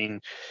Noble's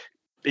been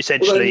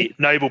essentially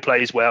Noble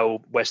plays well,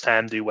 West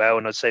Ham do well,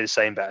 and I'd say the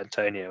same about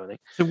Antonio. I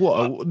think. So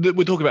what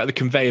we're talking about the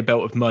conveyor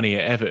belt of money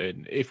at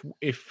Everton. If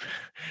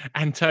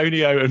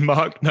Antonio and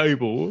Mark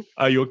Noble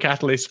are your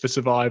catalysts for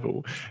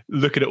survival,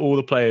 looking at all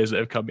the players that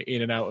have come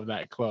in and out of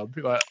that club,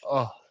 you're like,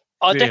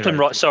 Declan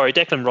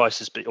Rice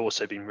has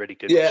also been really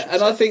good. Yeah,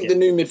 and I think the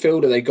new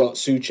midfielder they got,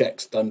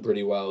 Souček's done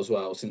pretty well as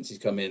well since he's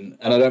come in.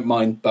 And I don't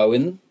mind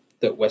Bowen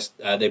that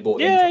they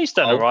bought in. Yeah, he's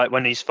done all right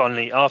when he's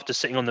finally, after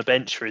sitting on the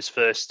bench for his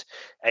first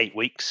 8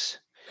 weeks.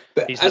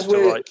 But he's as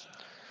looked all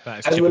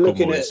right. As we're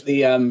looking at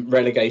the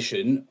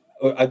relegation,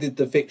 I did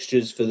the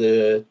fixtures for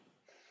the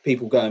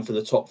people going for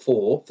the top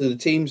 4. For the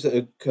teams that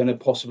are going to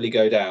possibly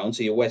go down,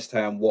 so your West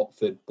Ham,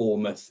 Watford,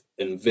 Bournemouth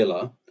and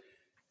Villa.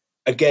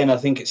 Again, I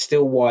think it's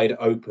still wide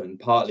open,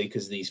 partly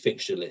because of these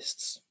fixture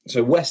lists.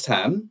 So West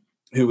Ham,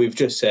 who we've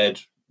just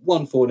said,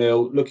 won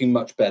 4-0, looking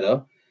much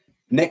better.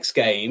 Next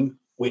game,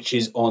 which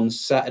is on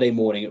Saturday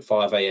morning at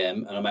 5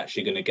 a.m, and I'm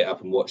actually going to get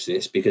up and watch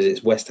this because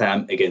it's West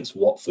Ham against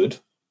Watford.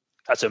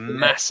 That's a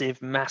massive,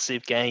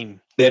 massive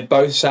game. They're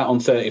both sat on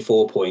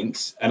 34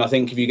 points, and I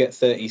think if you get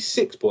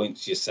 36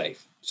 points, you're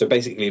safe. So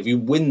basically, if you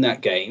win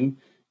that game,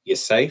 you're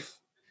safe.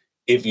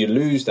 If you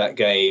lose that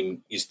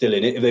game, you're still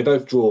in it. If they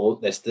both draw,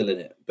 they're still in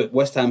it. But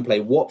West Ham play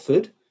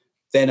Watford,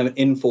 then an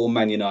in-form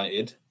Man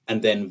United,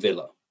 and then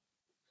Villa.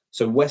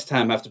 So West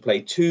Ham have to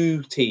play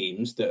 2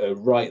 teams that are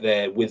right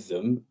there with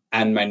them,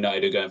 and Man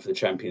United are going for the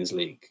Champions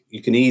League.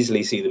 You can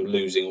easily see them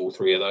losing all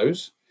 3 of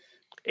those.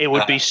 It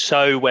would be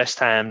so West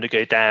Ham to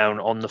go down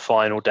on the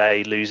final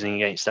day, losing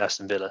against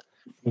Aston Villa.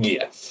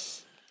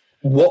 Yes.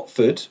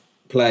 Watford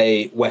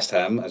play West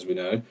Ham, as we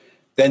know.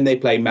 Then they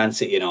play Man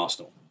City and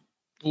Arsenal.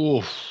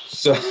 Oof.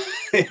 So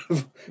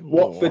if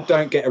Watford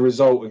don't get a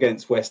result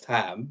against West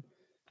Ham,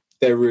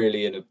 they're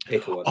really in a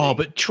pickle.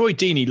 But Troy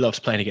Deeney loves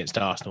playing against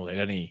Arsenal,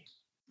 doesn't he?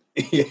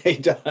 Yeah, he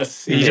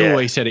does. He's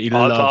always said it. He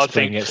loves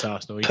playing against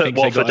Arsenal. He put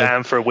Watford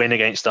down for a win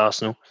against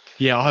Arsenal.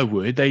 Yeah, I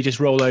would. They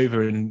just roll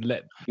over and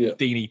let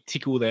Deeney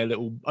tickle their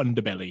little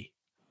underbelly.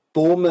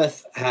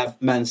 Bournemouth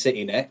have Man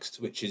City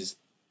next, which is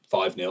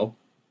 5-0.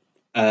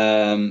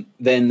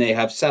 Then they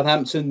have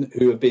Southampton,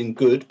 who have been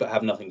good but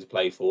have nothing to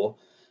play for,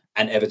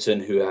 and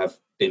Everton, who have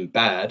been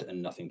bad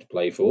and nothing to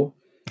play for.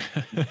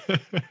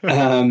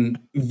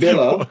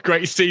 Villa. What a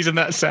great season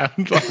that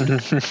sounds like.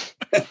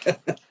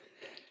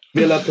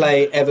 Villa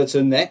play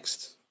Everton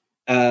next.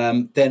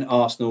 then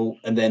Arsenal,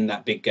 and then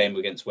that big game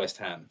against West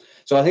Ham.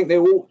 So I think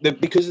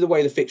because of the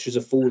way the fixtures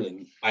are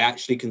falling, I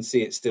actually can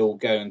see it still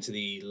going to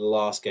the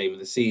last game of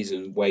the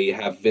season where you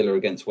have Villa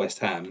against West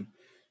Ham,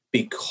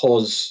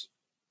 because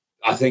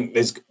I think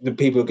the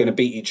people are going to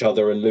beat each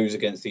other and lose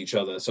against each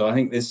other. So I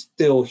think there's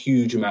still a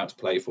huge amount to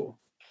play for.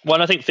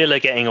 Well, I think Villa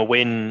getting a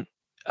win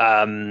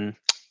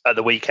at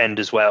the weekend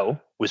as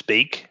well was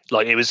big.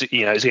 Like it was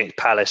against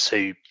Palace,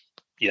 who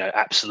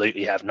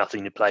absolutely have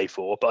nothing to play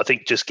for. But I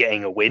think just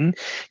getting a win.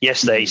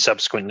 Yes, they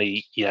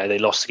subsequently they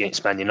lost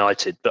against Man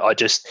United, but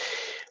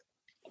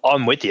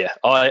I'm with you.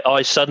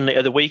 I suddenly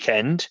at the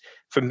weekend,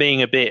 from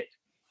being a bit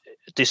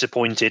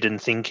disappointed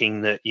and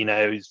thinking that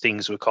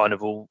things were kind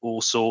of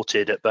all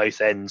sorted at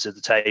both ends of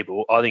the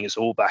table, I think it's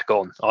all back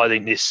on. I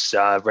think this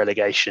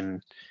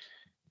relegation,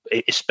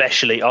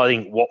 especially, I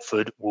think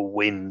Watford will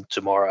win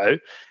tomorrow,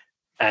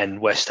 and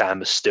West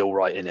Ham is still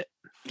right in it.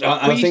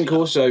 I think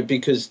also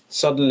because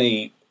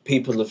suddenly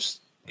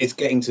it's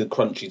getting to the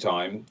crunchy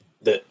time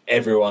that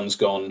everyone's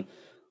gone,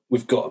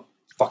 we've got to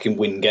fucking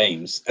win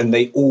games, and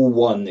they all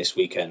won this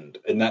weekend,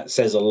 and that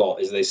says a lot.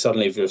 Is they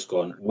suddenly have just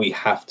gone, we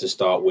have to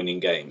start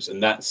winning games,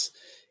 and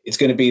it's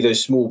going to be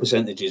those small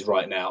percentages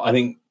right now. I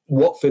think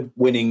Watford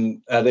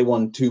winning, they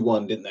won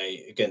 2-1, didn't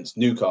they, against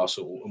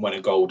Newcastle, and went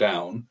a goal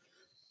down,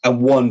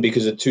 and won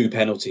because of 2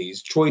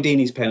 penalties. Troy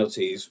Deeney's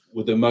penalties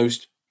were the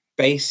most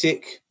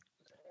basic,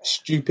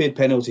 stupid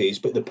penalties,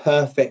 but the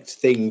perfect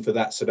thing for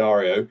that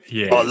scenario.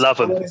 Yeah, I love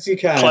them. You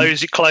can.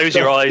 Close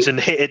your eyes and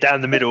hit it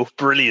down the middle.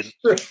 Brilliant.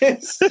 In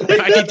fact,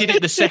 he did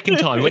it the second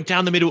time. Went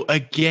down the middle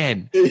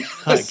again.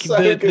 Like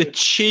the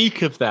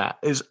cheek of that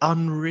is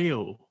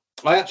unreal.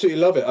 I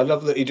absolutely love it. I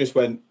love that he just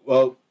went,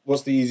 well,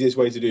 what's the easiest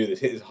way to do this?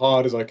 Hit as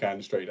hard as I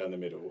can straight down the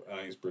middle. I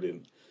think it's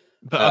brilliant.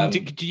 But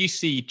did you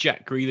see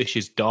Jack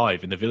Grealish's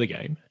dive in the Villa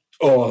game?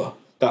 Oh,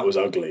 that was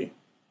ugly.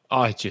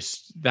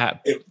 That's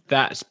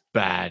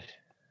bad.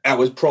 That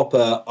was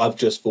proper, I've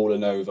just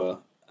fallen over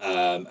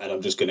and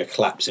I'm just going to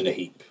collapse in a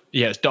heap.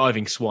 Yeah, it's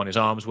diving swan. His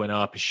arms went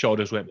up, his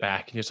shoulders went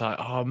back, and it's like,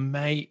 oh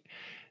mate,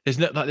 there's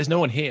no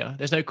one here.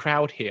 There's no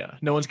crowd here.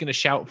 No one's going to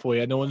shout for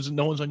you. No one's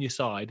on your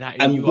side.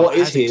 And what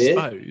is here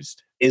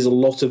exposed is a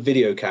lot of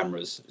video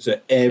cameras, so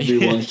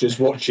everyone's just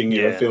watching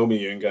you and filming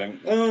you and going,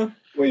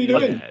 what are you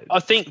doing? I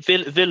think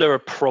Villa are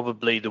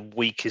probably the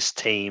weakest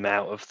team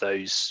out of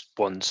those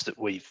ones that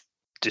we've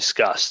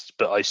discussed,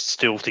 but I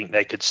still think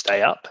they could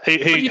stay up.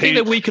 You think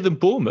they're weaker than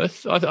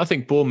Bournemouth? I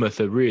think Bournemouth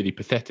are really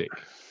pathetic.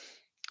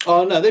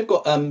 Oh no, they've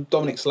got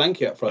Dominic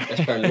Solanke up front. That's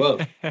apparently well.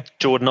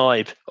 Jordan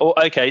Ibe. Oh,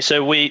 okay.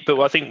 So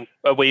I think,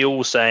 are we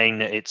all saying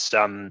that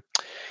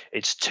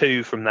it's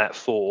 2 from that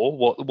 4?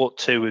 What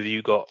 2 have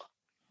you got?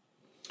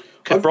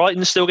 Could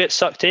Brighton still get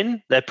sucked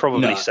in? They're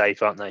probably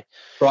safe, aren't they?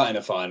 Brighton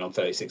are fine on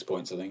 36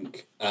 points, I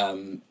think.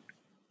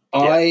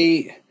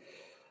 Okay.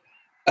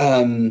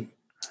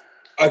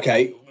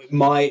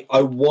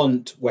 I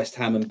want West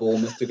Ham and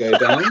Bournemouth to go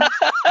down.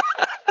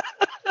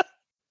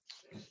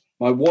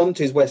 My want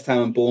is West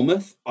Ham and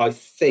Bournemouth. I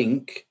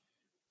think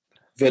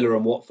Villa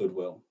and Watford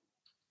will.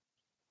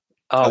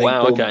 Oh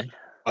wow! Okay.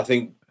 I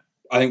think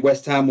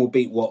West Ham will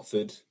beat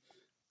Watford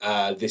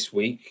this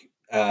week,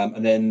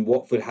 and then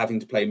Watford having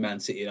to play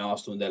Man City and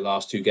Arsenal in their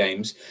last 2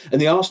 games.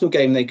 And the Arsenal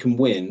game they can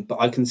win, but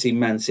I can see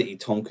Man City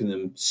tonking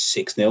them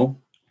 6-0,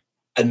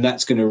 and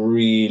that's going to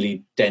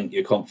really dent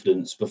your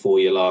confidence before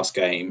your last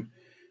game.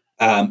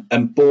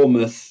 And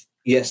Bournemouth,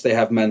 yes, they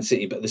have Man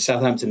City, but the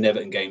Southampton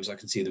Everton games, I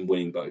can see them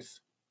winning both.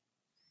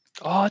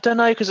 Oh, I don't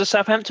know, because the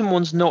Southampton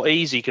one's not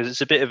easy because it's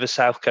a bit of a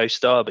South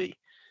Coast derby.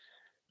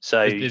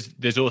 So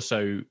there's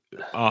also,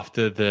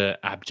 after the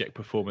abject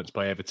performance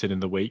by Everton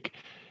in the week,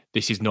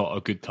 this is not a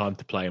good time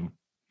to play them.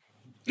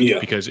 Yeah,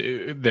 because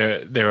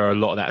there are a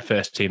lot of that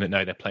first team that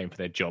know they're playing for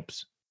their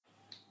jobs.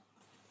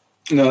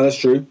 No, that's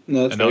true.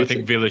 I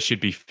think Villa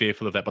should be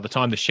fearful of that. By the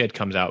time the shed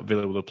comes out,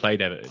 Villa will have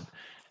played Everton,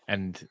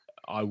 and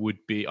I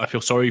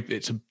feel sorry.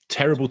 It's a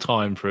terrible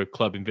time for a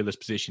club in Villa's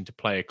position to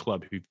play a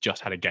club who've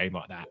just had a game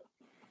like that.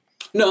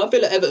 No,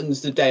 Villa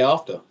Everton's the day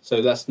after,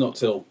 so that's not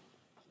till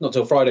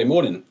Friday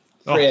morning,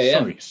 3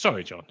 a.m.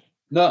 Sorry, John.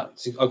 No,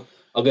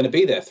 I'm going to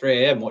be there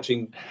 3 a.m.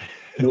 watching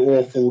an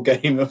awful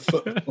game of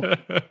football.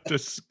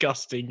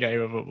 Disgusting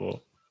game of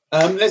football.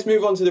 Let's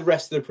move on to the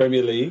rest of the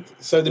Premier League.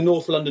 So the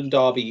North London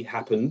derby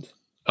happened.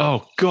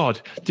 Oh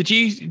God! Did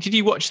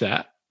you watch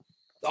that?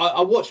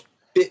 I watched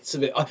bits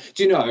of it.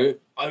 Do you know?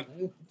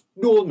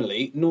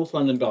 Normally, North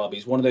London derby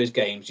is one of those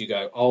games you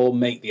go, I'll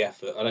make the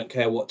effort. I don't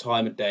care what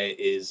time of day it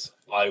is.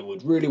 I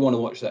would really want to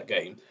watch that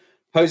game.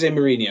 Jose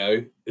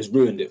Mourinho has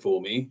ruined it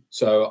for me,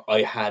 so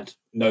I had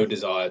no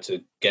desire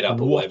to get up.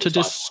 What a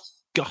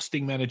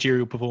disgusting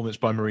managerial performance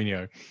by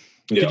Mourinho.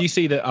 Yeah. Did you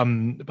see that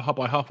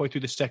by halfway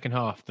through the second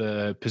half,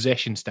 the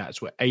possession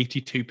stats were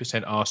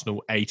 82%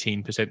 Arsenal,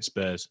 18%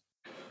 Spurs?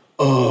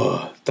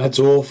 Oh, that's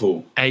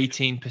awful.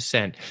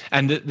 18%.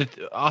 And the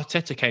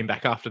Arteta came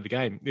out after the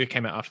game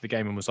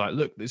and was like,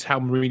 look, this is how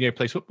Mourinho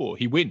plays football.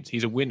 He wins.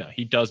 He's a winner.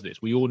 He does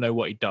this. We all know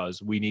what he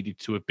does. We needed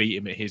to have beat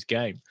him at his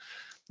game.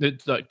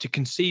 like to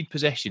concede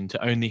possession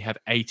to only have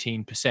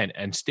 18%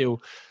 and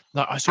still,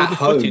 like I saw At the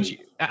home. footage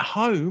at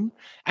home,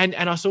 and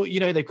I saw,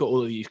 they've got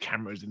all of these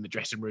cameras in the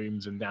dressing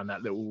rooms and down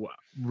that little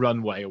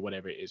runway or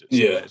whatever it is at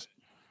Spurs.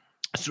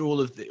 I saw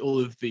all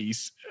of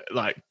these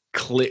like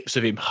clips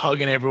of him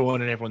hugging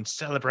everyone and everyone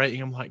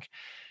celebrating. I'm like,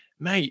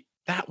 mate,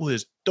 that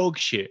was dog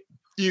shit.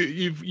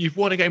 You've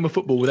won a game of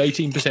football with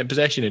 18%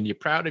 possession and you're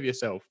proud of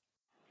yourself.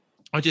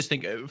 I just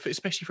think,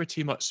 especially for a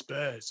team like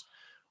Spurs,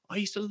 I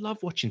used to love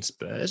watching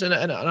Spurs, and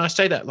I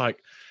say that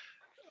like,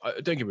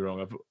 don't get me wrong,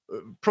 I've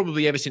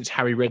probably ever since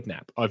Harry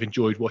Redknapp, I've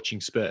enjoyed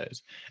watching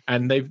Spurs,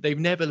 and they've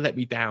never let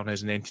me down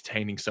as an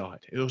entertaining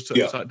side.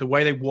 It's like the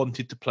way they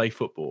wanted to play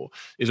football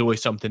is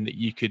always something that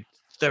you could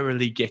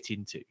thoroughly get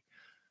into,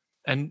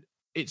 and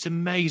it's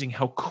amazing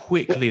how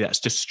quickly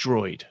that's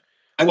destroyed.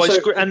 And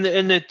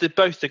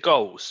both the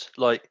goals,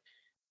 like,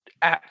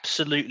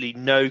 absolutely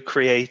no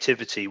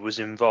creativity was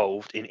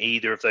involved in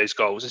either of those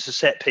goals. It's a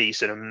set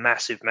piece and a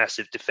massive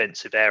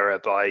defensive error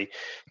by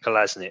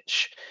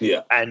Kolasinac.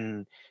 Yeah.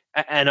 And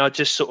I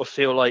just sort of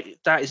feel like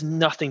that is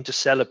nothing to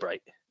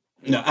celebrate.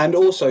 No, and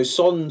also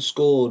Son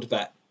scored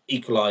that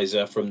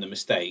equaliser from the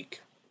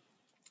mistake,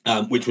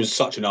 which was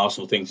such an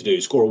Arsenal thing to do,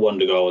 score a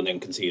wonder goal and then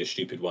concede a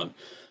stupid one.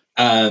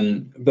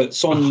 But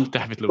Son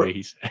David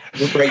Luiz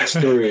breaks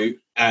through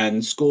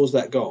and scores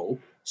that goal.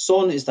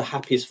 Son is the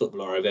happiest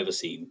footballer I've ever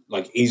seen.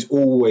 Like, he's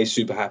always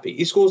super happy.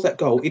 He scores that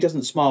goal, he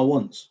doesn't smile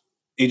once.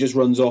 He just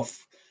runs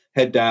off,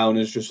 head down,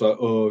 and it's just like,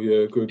 oh,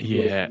 yeah, good.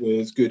 Yeah.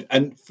 It's good.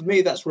 And for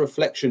me, that's a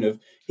reflection of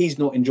he's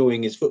not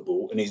enjoying his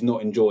football and he's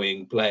not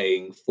enjoying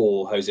playing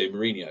for Jose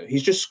Mourinho.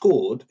 He's just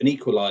scored an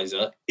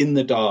equaliser in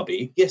the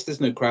derby. Yes, there's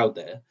no crowd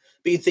there,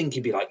 but you'd think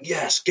he'd be like,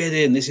 yes, get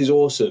in, this is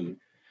awesome.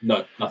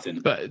 No,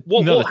 nothing. But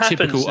what not a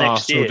typical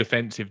Arsenal year?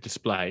 Defensive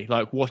display.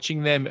 Like,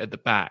 watching them at the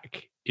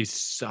back is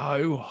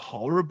so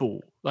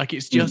horrible. Like,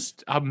 it's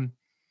just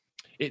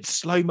it's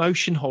slow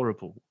motion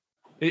horrible.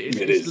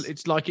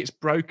 It's like it's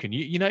broken.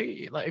 You know,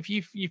 like if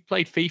you've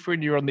played FIFA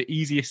and you're on the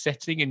easiest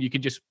setting and you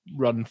can just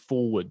run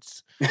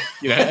forwards,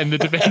 and the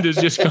defenders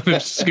just kind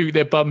of scoot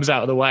their bums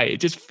out of the way. It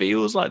just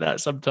feels like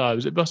that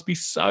sometimes. It must be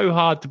so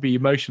hard to be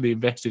emotionally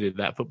invested in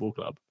that football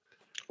club.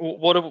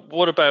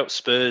 What about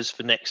Spurs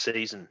for next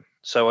season?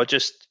 So I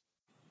just,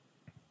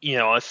 we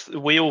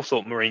all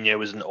thought Mourinho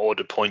was an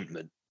odd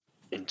appointment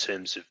in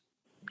terms of,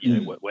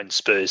 when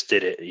Spurs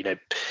did it,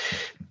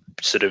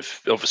 sort of,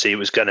 obviously it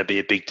was going to be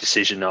a big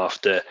decision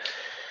after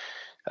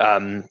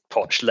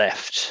Poch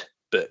left,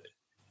 but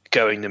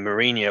going the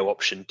Mourinho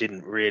option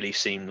didn't really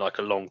seem like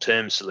a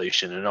long-term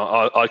solution. And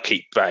I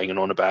keep banging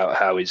on about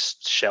how his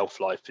shelf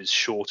life is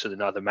shorter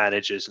than other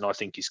managers, and I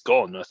think he's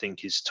gone. I think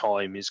his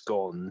time is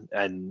gone,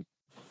 and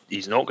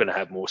he's not going to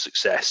have more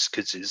success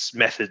because his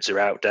methods are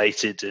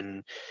outdated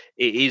and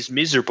it is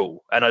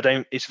miserable.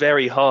 And it's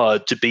very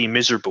hard to be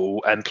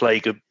miserable and play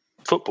good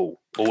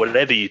football, or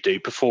whatever you do,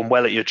 perform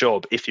well at your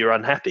job if you're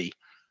unhappy.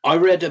 I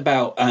read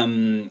about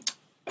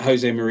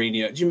Jose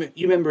Mourinho. Do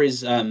you remember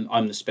his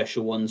I'm the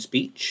Special One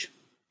speech?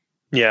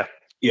 Yeah.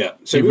 Yeah.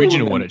 So the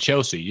original one at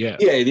Chelsea, yeah.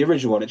 Yeah, the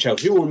original one at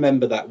Chelsea. You all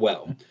remember that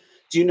well.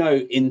 Do you know,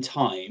 in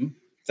time,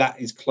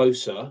 that is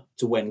closer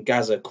to when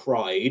Gaza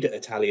cried at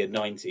Italia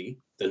 90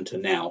 than to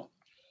now.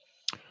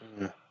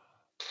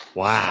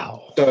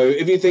 Wow. So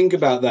if you think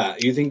about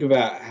that, you think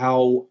about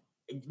how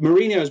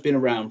Mourinho has been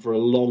around for a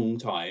long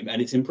time,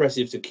 and it's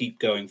impressive to keep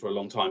going for a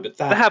long time. But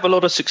they have a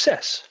lot of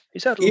success.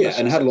 He's had a lot of success.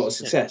 and had a lot of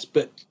success. Yeah.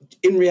 But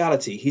in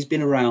reality, he's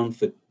been around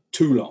for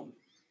too long.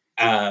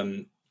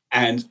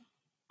 And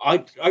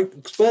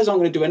Spurs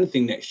aren't going to do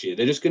anything next year.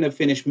 They're just going to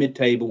finish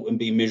mid-table and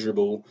be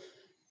miserable,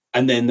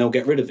 and then they'll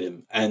get rid of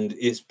him. And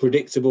it's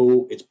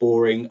predictable. It's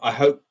boring. I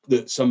hope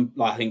that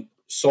I think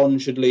Son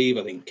should leave.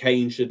 I think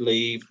Kane should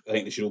leave. I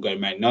think they should all go to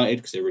Man United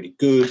because they're really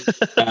good.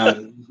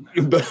 But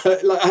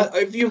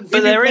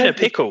they're in a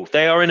pickle.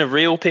 They are in a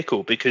real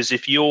pickle, because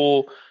if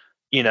you're,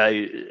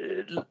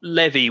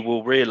 Levy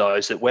will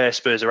realise that where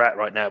Spurs are at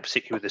right now,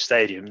 particularly with the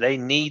stadium, they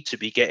need to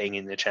be getting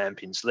in the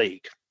Champions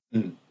League.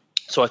 Mm.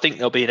 So I think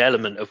there'll be an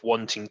element of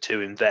wanting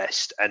to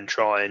invest and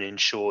try and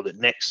ensure that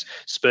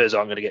Spurs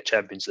aren't going to get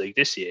Champions League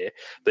this year,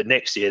 but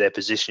next year they're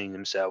positioning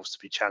themselves to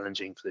be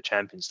challenging for the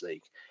Champions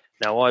League.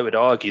 Now, I would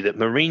argue that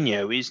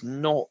Mourinho is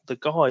not the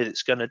guy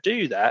that's going to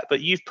do that,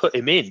 but you've put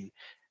him in,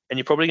 and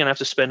you're probably going to have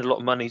to spend a lot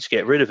of money to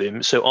get rid of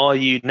him. So are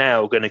you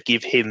now going to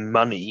give him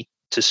money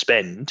to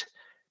spend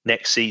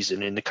next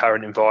season in the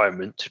current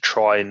environment to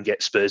try and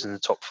get Spurs in the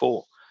top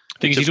four? I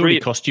think he's already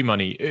cost you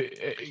money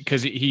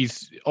because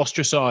he's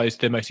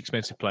ostracised their most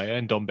expensive player,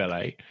 and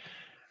Ndombele,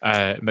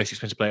 most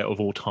expensive player of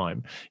all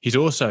time. He's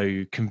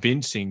also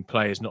convincing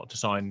players not to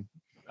sign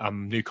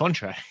new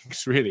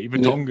contracts, really.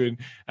 Vertonghen,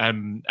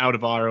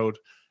 Alderweireld,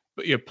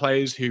 but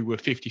players who were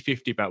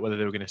 50-50 about whether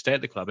they were going to stay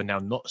at the club and now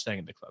not staying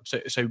at the club.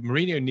 So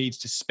Mourinho needs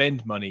to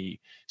spend money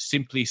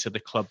simply so the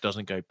club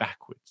doesn't go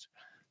backwards.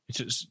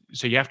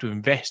 So you have to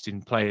invest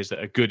in players that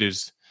are good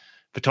as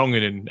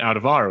Vertonghen and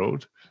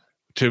Alderweireld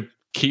to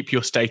keep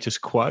your status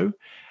quo.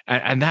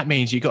 And that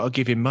means you've got to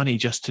give him money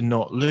just to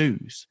not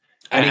lose.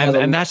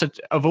 And that's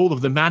of all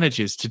of the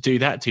managers to do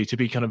that to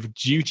be kind of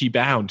duty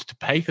bound to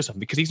pay for something,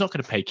 because he's not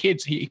going to pay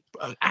kids. He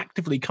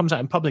actively comes out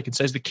in public and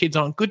says the kids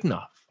aren't good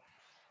enough.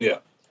 Yeah.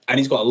 And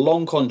he's got a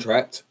long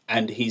contract,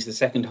 and he's the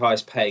second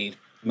highest paid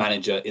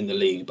manager in the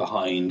league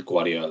behind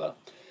Guardiola.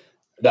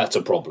 That's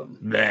a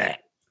problem.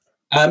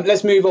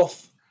 Let's move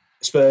off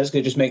Spurs,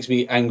 because it just makes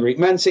me angry.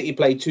 Man City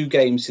played 2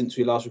 games since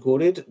we last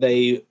recorded.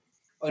 They,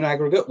 on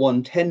aggregate,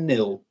 won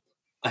 10-0.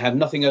 I have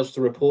nothing else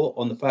to report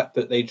on the fact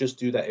that they just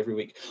do that every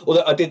week.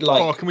 Although I did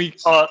like... Oh, can we...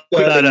 No.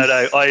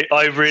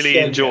 I really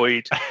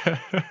enjoyed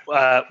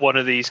one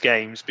of these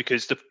games,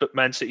 because the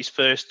Man City's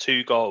first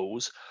 2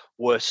 goals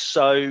were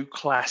so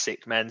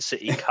classic Man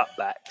City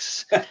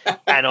cutbacks,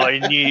 and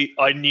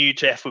I knew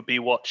Jeff would be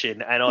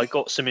watching, and I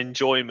got some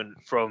enjoyment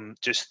from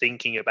just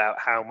thinking about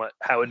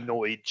how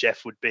annoyed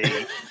Jeff would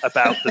be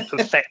about the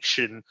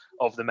perfection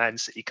of the Man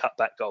City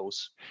cutback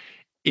goals.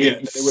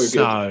 It's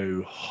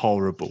so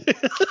horrible.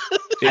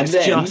 It's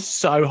just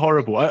so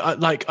horrible.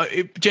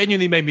 It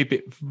genuinely made me a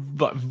bit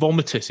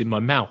vomitous in my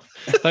mouth.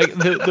 Like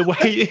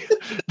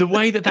the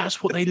way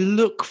that's what they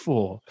look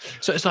for.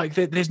 So it's like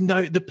there's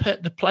no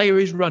the player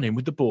is running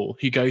with the ball.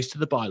 He goes to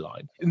the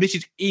byline, and this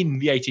is in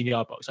the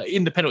 18-yard box, like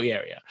in the penalty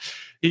area.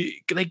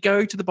 They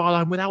go to the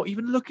byline without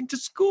even looking to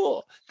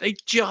score. They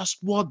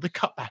just want the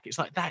cutback. It's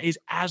like that is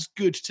as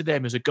good to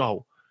them as a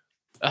goal.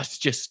 That's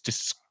just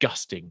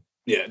disgusting.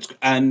 Yeah,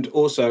 and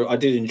also I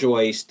did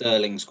enjoy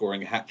Sterling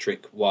scoring a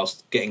hat-trick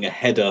whilst getting a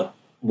header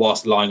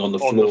whilst lying on the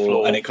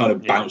floor, and it kind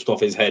of bounced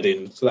off his head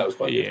in. So that was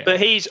quite good. But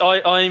I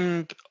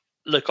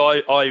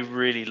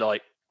really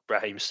like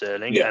Raheem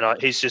Sterling,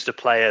 and he's just a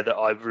player that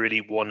I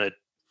really want to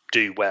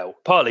do well.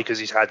 Partly because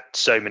he's had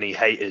so many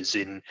haters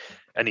and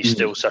he's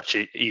still such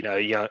a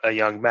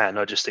young man.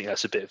 I just think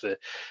that's a bit of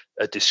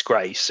a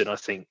disgrace, and I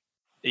think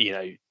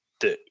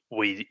that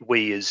we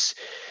as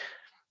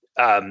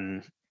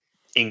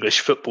English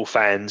football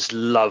fans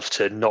love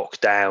to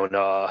knock down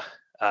our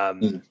our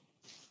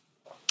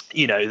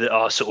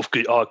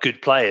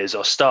good players,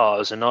 our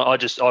stars, and I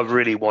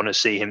really want to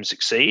see him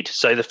succeed.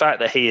 So the fact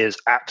that he is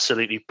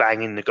absolutely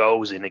banging the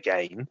goals in a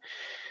game,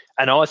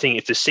 and I think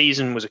if the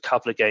season was a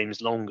couple of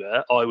games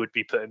longer, I would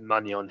be putting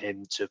money on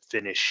him to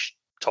finish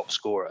top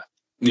scorer.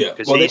 Yeah,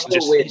 because he's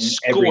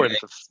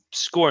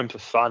scoring for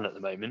fun at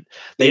the moment.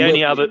 The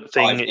only other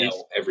thing is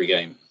every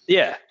game.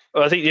 Yeah,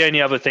 well, I think the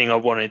only other thing I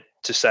wanted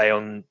to say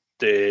on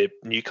the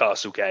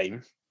Newcastle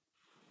game,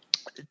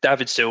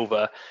 David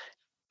Silva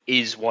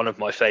is one of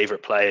my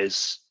favourite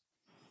players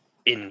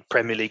in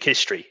Premier League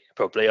history.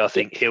 Probably, I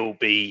think he'll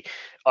be.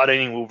 I don't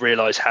think we'll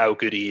realise how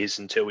good he is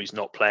until he's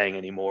not playing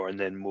anymore, and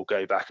then we'll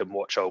go back and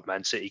watch old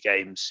Man City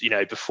games,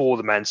 before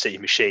the Man City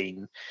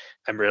machine,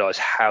 and realise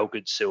how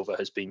good Silva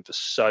has been for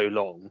so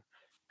long,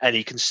 and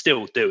he can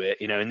still do it.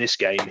 In this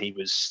game, he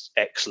was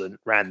excellent,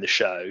 ran the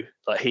show.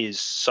 Like, he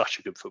is such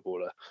a good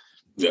footballer.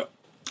 Yeah.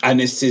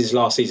 And it's his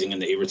last season,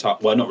 and he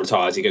not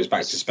retires. He goes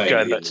back to Spain.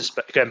 Going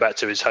back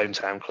to his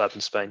hometown club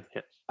in Spain.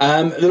 Yeah.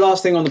 The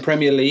last thing on the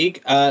Premier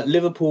League,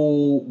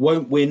 Liverpool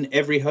won't win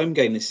every home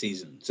game this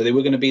season. So they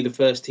were going to be the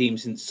first team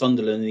since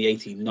Sunderland in the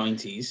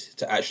 1890s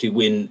to actually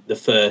win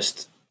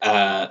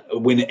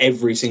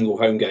every single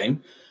home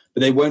game.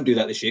 But they won't do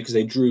that this year because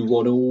they drew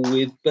 1-1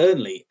 with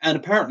Burnley. And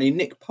apparently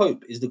Nick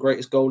Pope is the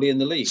greatest goalie in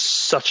the league.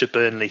 Such a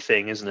Burnley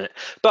thing, isn't it?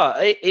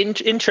 But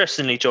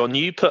interestingly, John,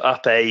 you put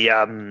up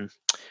a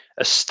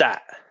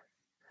stat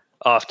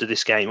after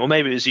this game, or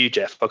maybe it was you,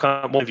 Jeff.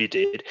 One of you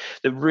did,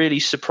 that really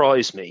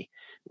surprised me,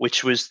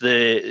 which was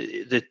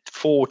the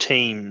 4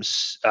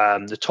 teams,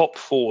 the top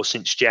 4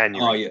 since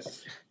January. Oh,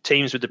 yes.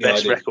 Teams with the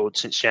best record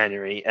since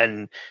January,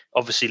 and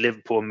obviously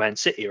Liverpool and Man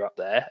City are up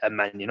there, and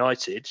Man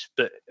United.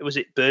 But was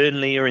it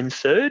Burnley are in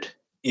 3rd?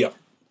 Yeah,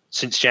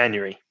 since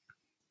January,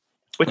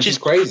 which is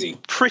crazy,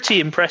 pretty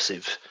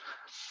impressive.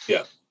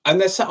 Yeah,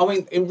 and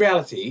in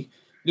reality,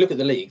 look at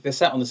the league; they're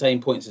sat on the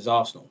same points as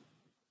Arsenal.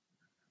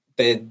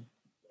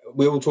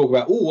 We all talk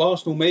about,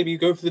 Arsenal maybe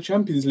go for the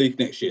Champions League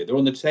next year. They're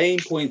on the same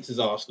points as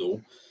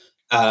Arsenal,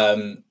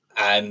 and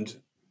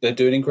they're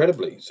doing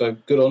incredibly. So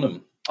good on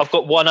them. I've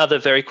got one other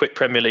very quick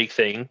Premier League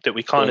thing that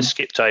we kind of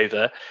skipped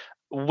over.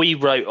 We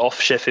wrote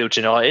off Sheffield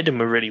United, and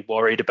we're really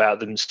worried about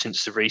them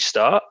since the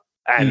restart.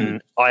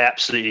 And I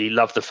absolutely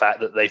love the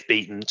fact that they've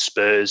beaten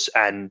Spurs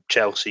and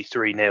Chelsea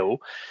 3-0.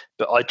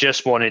 But I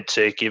just wanted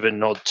to give a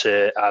nod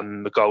to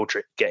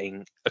McGoldrick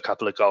getting a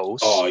couple of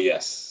goals. Oh,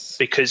 yes.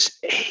 Because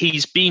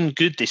he's been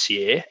good this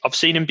year. I've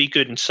seen him be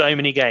good in so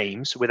many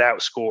games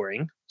without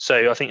scoring.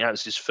 So I think that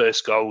was his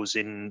first goals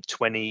in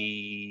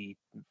 29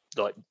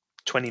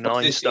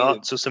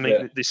 starts or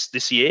something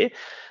this year.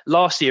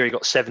 Last year he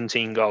got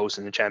 17 goals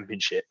in the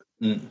Championship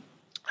and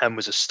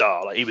was a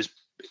star. Like, he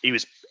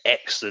was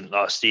excellent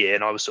last year,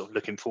 and I was sort of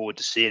looking forward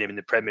to seeing him in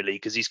the Premier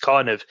League because he's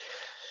kind of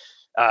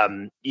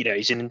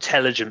he's an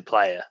intelligent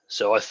player.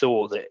 So I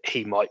thought that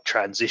he might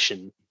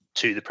transition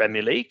to the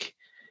Premier League.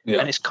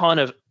 And it's kind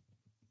of,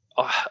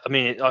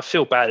 I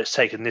feel bad it's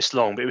taken this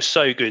long, but it was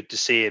so good to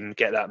see him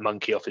get that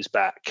monkey off his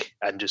back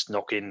and just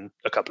knock in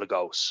a couple of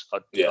goals. I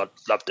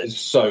loved it. It's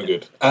so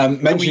good.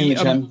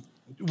 Mentioning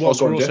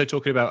Whilst we're also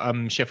talking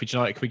about Sheffield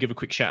United, can we give a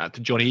quick shout out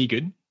to Johnny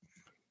Egan?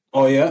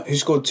 Oh yeah, who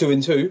scored 2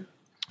 and 2?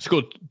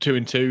 Scored 2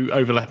 and 2,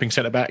 overlapping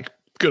centre back.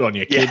 Good on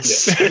you,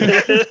 kids.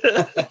 Yes.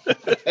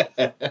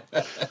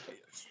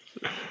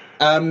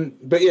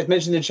 But yeah,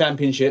 mentioned the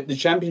Championship. The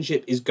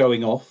Championship is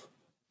going off.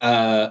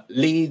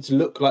 Leeds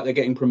look like they're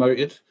getting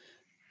promoted.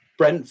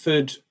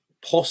 Brentford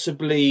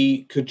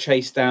possibly could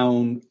chase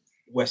down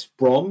West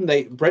Brom.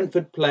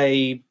 Brentford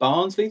play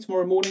Barnsley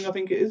tomorrow morning, I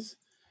think it is.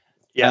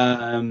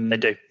 Yeah, they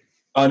do.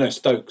 Oh no,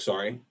 Stoke.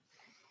 Sorry.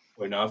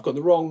 Well, no, I've got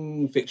the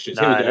wrong fixtures.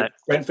 Here we go. No.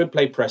 Brentford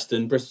play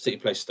Preston. Bristol City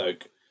play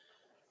Stoke.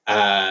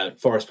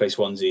 Forest play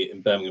Swansea,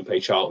 and Birmingham play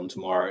Charlton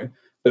tomorrow.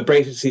 But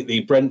basically,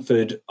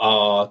 Brentford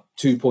are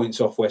 2 points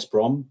off West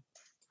Brom,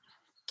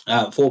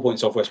 4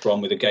 points off West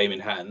Brom with a game in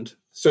hand.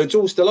 So it's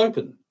all still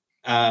open.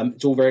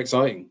 It's all very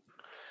exciting.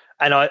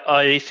 And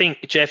I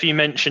think, Jeff, you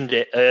mentioned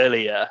it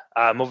earlier.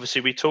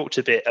 Obviously, we talked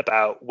a bit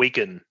about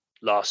Wigan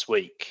last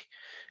week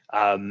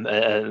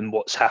and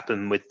what's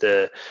happened with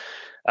the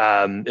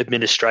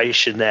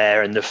administration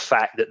there and the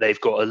fact that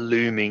they've got a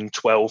looming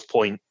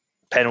 12-point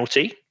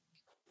penalty.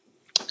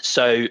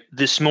 So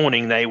this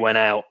morning they went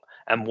out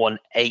and won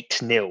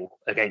 8-0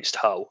 against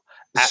Hull.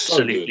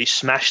 Absolutely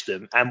smashed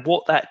them. And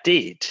what that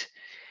did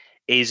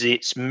is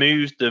it's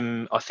moved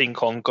them, I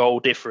think, on goal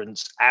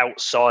difference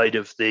outside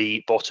of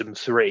the bottom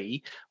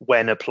three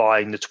when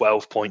applying the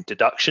 12-point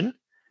deduction.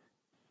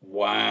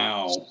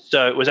 Wow.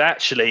 So it was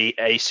actually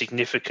a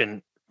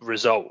significant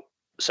result.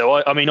 So,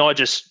 I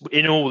just,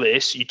 in all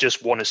this, you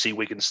just want to see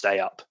Wigan stay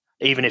up.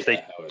 Even if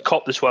they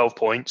cop the 12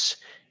 points,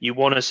 you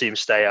want to see them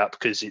stay up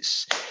because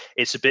it's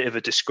a bit of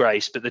a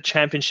disgrace. But the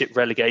Championship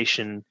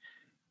relegation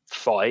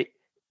fight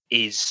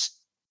is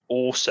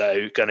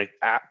also going to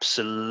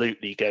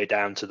absolutely go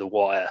down to the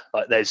wire.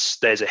 Like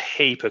there's a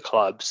heap of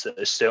clubs that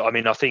are still. I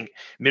mean, I think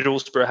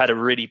Middlesbrough had a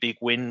really big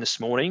win this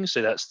morning,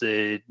 so that's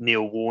the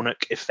Neil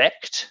Warnock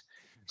effect.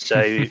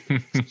 So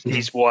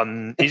he's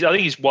won. I think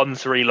he's won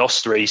 3,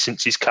 lost 3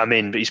 since he's come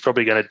in. But he's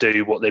probably going to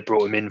do what they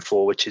brought him in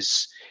for, which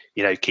is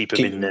keep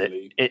him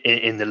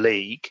in the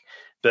league.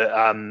 But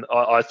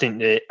I think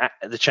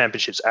the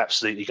Championship's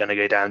absolutely going to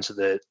go down to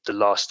the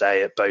last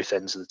day at both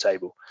ends of the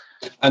table.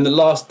 And the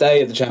last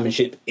day of the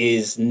Championship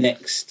is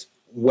next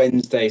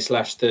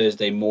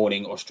Wednesday/Thursday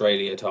morning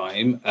Australia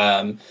time.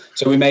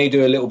 So we may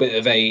do a little bit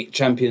of a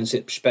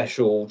Championship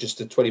special,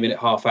 just a 20-minute,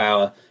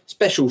 half-hour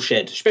special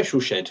shed.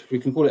 We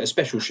can call it a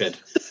special shed.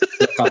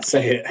 I can't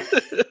say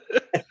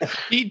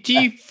it. Do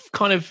you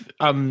kind of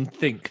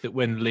think that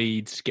when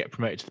Leeds get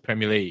promoted to the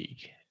Premier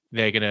League,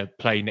 they're going to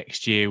play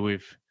next year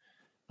with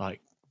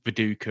like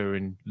Viduka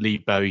and Lee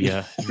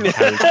Bowyer and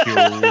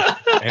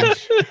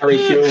Harry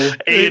Kewell,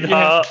 Ian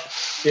Hart.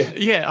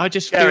 Yeah, I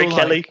just Gary feel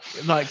Kelly.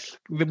 like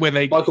when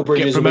they Michael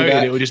get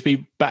promoted, it will just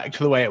be back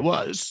to the way it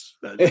was.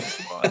 That's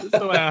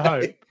the way I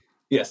hope.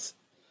 Yes,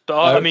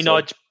 but I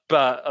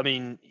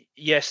mean,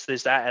 yes,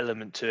 there's that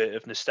element to it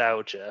of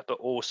nostalgia, but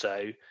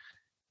also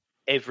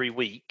every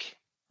week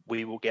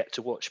we will get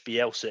to watch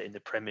Bielsa in the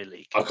Premier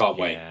League. I can't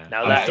wait.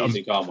 Now that's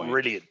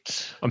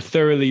brilliant. I'm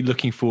thoroughly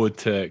looking forward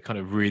to kind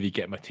of really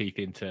get my teeth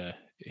into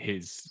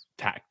his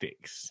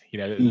tactics.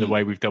 The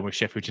way we've done with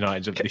Sheffield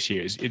United this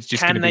year. It's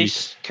just going to be.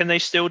 Can they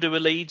still do a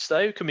Leeds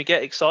though? Can we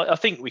get excited? I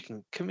think we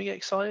can. Can we get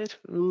excited?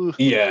 Ooh.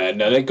 Yeah,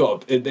 no, they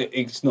got.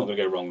 It's not going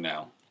to go wrong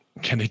now.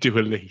 Can they do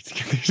a Leeds?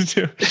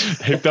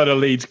 They've done a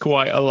Leeds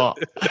quite a lot.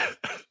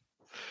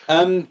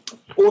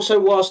 Also,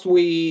 whilst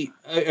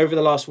over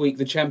the last week,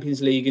 the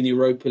Champions League and the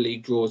Europa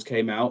League draws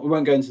came out. We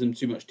won't go into them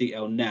too much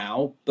detail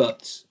now,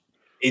 but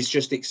it's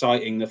just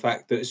exciting the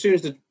fact that as soon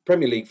as the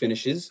Premier League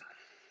finishes,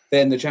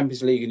 then the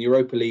Champions League and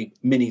Europa League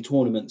mini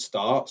tournament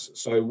starts.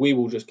 So we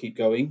will just keep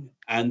going,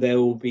 and there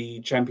will be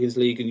Champions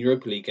League and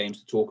Europa League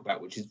games to talk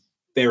about, which is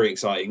very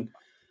exciting.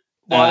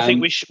 Well, I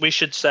think we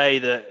should say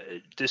that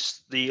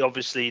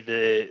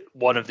the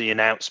one of the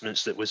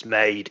announcements that was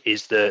made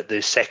is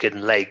the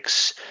second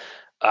legs.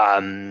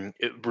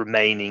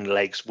 Remaining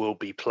legs will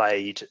be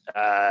played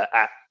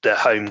at the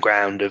home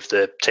ground of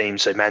the team.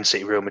 So Man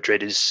City, Real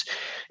Madrid is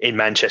in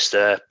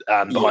Manchester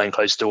behind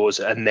closed doors,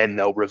 and then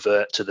they'll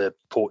revert to the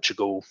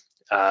Portugal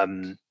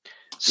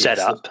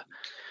setup.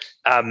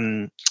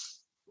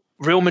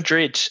 Real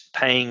Madrid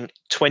paying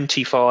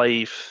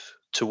 25-1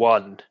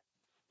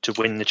 to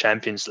win the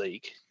Champions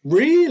League.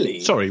 Really?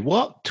 Sorry,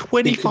 what?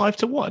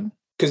 25-1?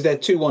 Because they're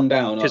 2-1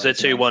 down. Because they're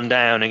 2-1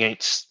 down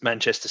against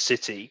Manchester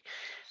City.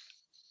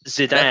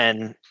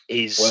 Zidane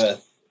is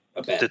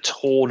the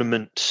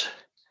tournament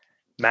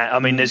man. I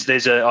mean,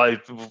 I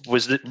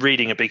was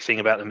reading a big thing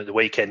about them at the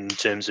weekend in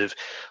terms of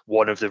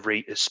one of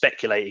the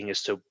speculating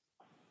as to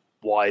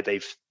why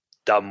they've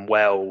done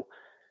well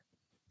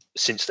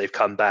since they've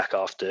come back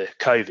after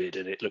COVID,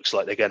 and it looks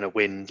like they're going to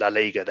win La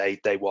Liga.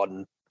 They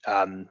won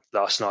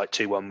last night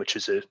 2-1, which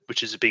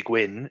is a big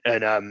win,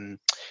 and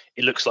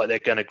it looks like they're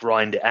going to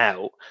grind it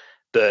out,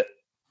 but.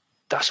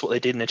 That's what they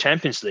did in the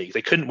Champions League.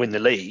 They couldn't win the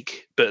league,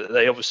 but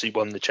they obviously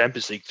won the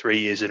Champions League 3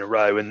 years in a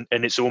row. And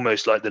it's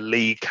almost like the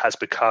league has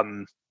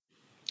become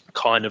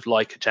kind of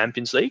like a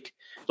Champions League.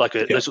 like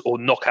or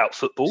knockout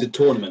football. It's a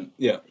tournament,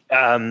 yeah.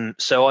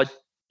 So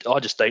I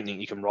just don't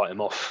think you can write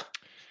him off.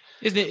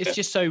 Isn't it? It's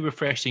just so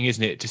refreshing,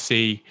 isn't it, to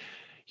see,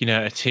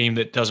 a team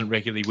that doesn't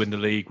regularly win the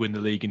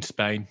league in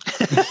Spain.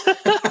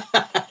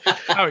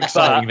 How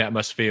exciting that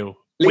must feel.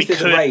 At least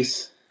it's a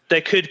race. There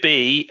could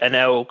be an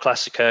El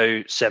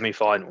Clasico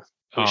semi-final,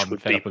 which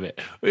would be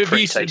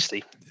pretty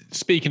tasty.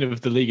 Speaking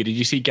of the Liga, did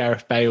you see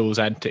Gareth Bale's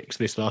antics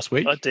this last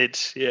week? I did,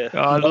 yeah.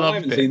 Oh, I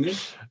haven't seen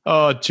this.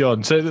 Oh,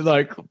 John.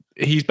 So,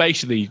 he's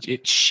basically,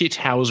 it's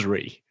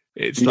shithousery.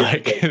 It's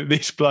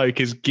this bloke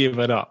has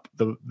given up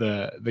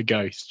the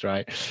ghost,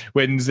 right?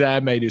 When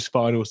Zan made his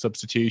final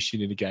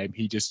substitution in the game,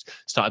 he just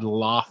started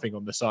laughing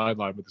on the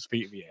sideline with his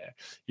feet in the air.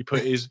 He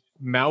put his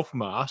mouth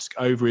mask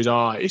over his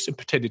eyes and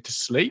pretended to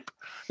sleep.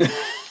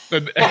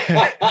 And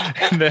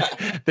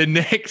the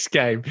next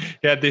game,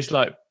 he had this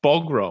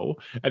bog roll,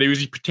 and he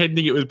was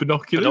pretending it was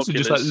binoculars and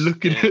just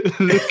looking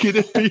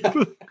at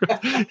people.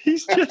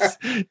 He's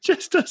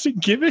just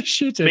doesn't give a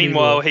shit anymore.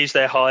 Meanwhile, he's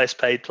their highest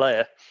paid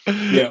player.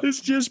 Yeah.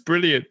 It's just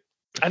brilliant.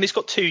 And he's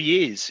got 2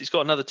 years. He's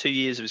got another 2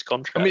 years of his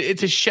contract. I mean,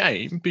 it's a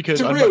shame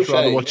because I'd much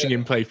rather watching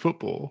him play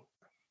football.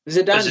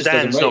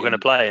 Zidane's not going to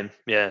play him.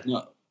 Yeah.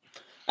 No.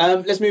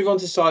 Let's move on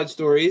to side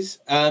stories.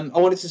 I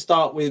wanted to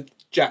start with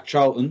Jack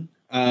Charlton,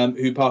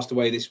 who passed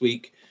away this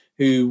week,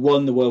 who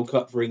won the World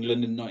Cup for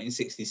England in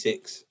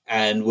 1966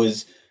 and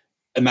was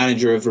a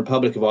manager of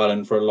Republic of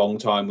Ireland for a long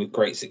time with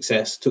great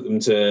success. Took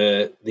them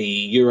to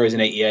the Euros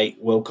in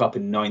 88, World Cup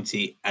in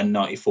 90 and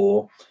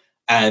 94.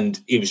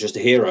 And he was just a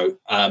hero.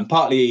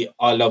 Partly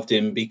I loved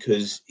him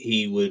because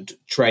he would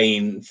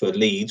train for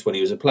Leeds when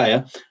he was a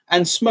player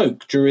and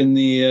smoke during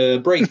the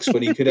breaks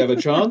when he could have a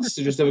chance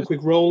to just have a quick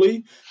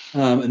rollie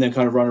and then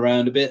kind of run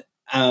around a bit.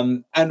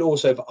 And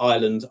also for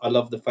Ireland, I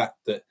love the fact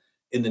that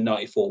in the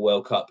 94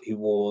 World Cup, he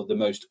wore the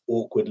most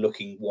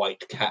awkward-looking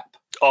white cap.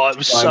 Oh, it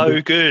was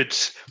so good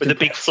with the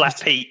big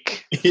flat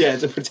peak. Yeah,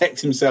 to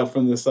protect himself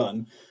from the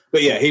sun.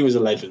 But yeah, he was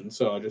a legend,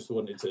 so I just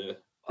wanted to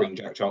bring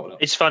Jack Charlton up.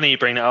 It's funny you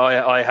bring that.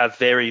 I have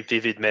very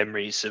vivid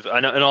memories of,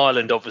 and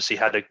Ireland obviously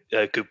had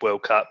a good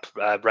World Cup.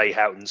 Ray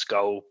Houghton's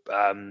goal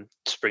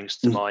springs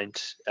to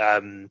mind.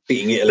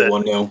 Beating Italy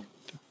 1-0.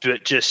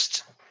 But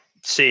just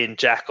seeing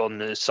Jack on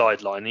the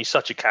sideline, he's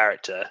such a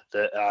character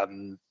that,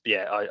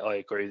 I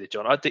agree with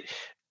John. I think.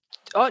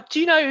 Do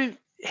you know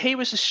he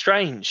was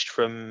estranged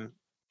from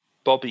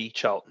Bobby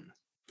Charlton?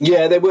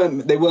 Yeah, they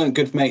weren't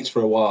good mates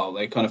for a while.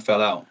 They kind of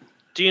fell out.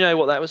 Do you know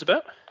what that was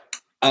about?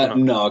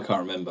 No, I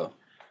can't remember.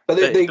 But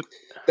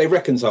they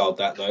reconciled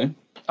that though.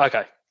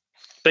 Okay.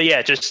 But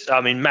yeah, just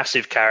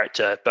massive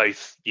character,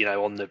 both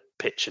on the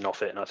pitch and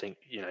off it, and I think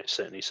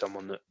certainly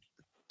someone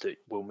that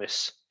we'll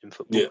miss in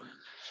football. Yeah.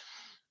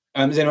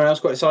 Has anyone else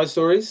got side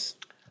stories?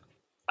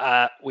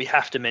 We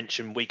have to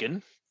mention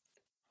Wigan.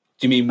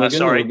 Do you mean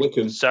Wigan or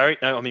Wickham? Sorry,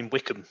 no, I mean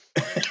Wickham.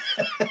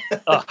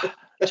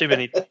 Too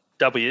many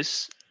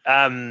W's.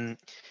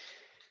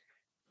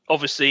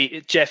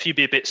 Obviously, Jeff, you'd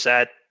be a bit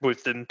sad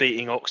with them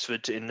beating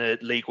Oxford in the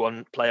League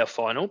One playoff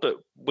final, but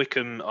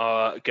Wickham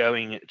are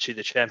going to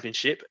the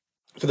Championship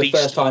for the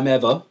first time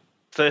ever.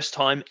 First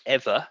time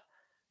ever,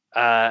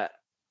 and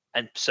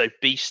so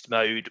Beast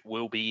Mode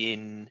will be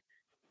in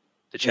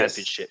the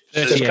Championship.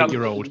 Yes.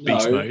 38-year-old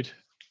Beast Mode.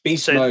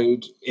 Beast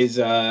Mode is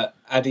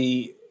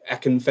Adi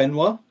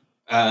Akinfenwa,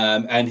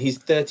 and he's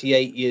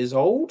 38 years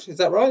old. Is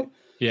that right?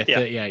 Yeah,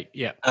 38.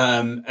 Yeah.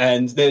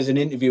 And there's an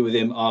interview with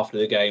him after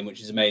the game,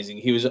 which is amazing.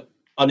 He was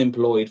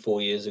unemployed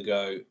 4 years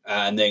ago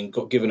and then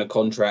got given a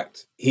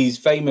contract. He's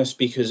famous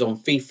because on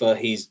FIFA,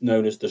 he's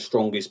known as the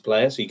strongest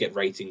player. So you get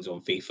ratings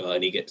on FIFA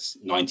and he gets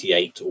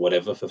 98 or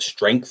whatever for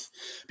strength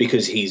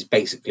because he's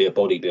basically a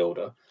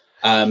bodybuilder.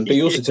 But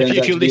he also turns out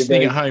if you're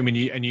listening at home and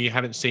you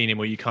haven't seen him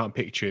or you can't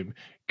picture him,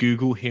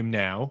 Google him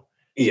now.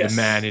 Yes. The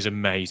man is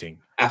amazing.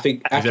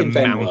 He's a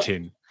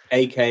mountain.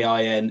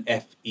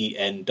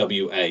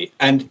 Akinfenwa,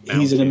 and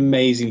he's an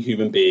amazing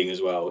human being as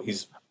well.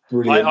 He's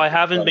brilliant. I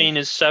haven't been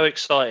as so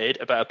excited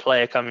about a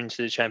player coming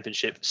to the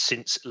Championship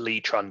since Lee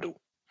Trundle.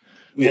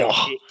 Yeah,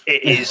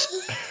 it is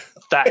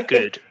that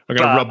good. I'm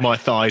going to rub my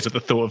thighs at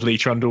the thought of Lee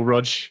Trundle,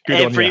 Rog.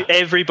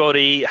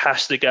 Everybody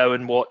has to go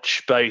and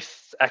watch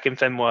both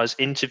Akinfenwa's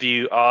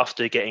interview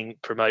after getting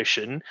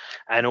promotion,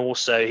 and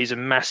also he's a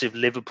massive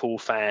Liverpool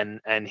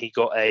fan, and he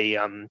got a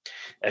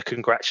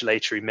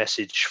congratulatory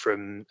message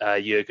from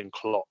Jurgen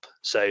Klopp.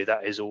 So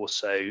that is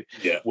also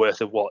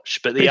worth a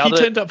watch. But he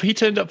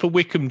turned up for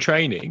Wickham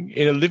training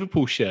in a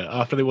Liverpool shirt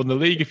after they won the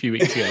league a few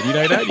weeks ago. You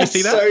know that? You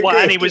see that? So well,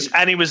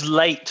 and he was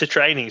late to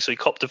training, so he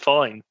copped a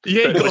fine.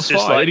 Yeah, he got a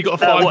fine. He got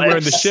a fine for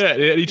wearing the shirt.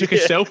 And he took a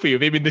selfie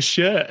of him in the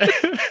shirt.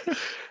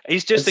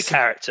 He's just a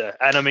character,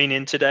 and I mean,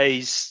 in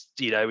today's,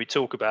 we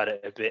talk about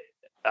it a bit.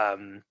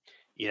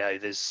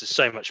 There's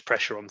so much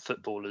pressure on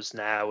footballers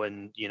now,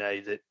 and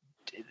that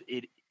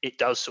it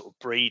does sort of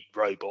breed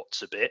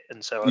robots a bit,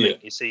 and so I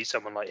think you see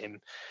someone like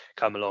him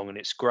come along, and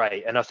it's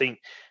great. And I think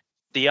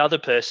the other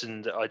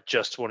person that I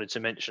just wanted to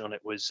mention on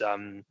it was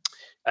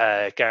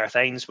Gareth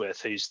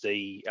Ainsworth, who's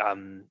the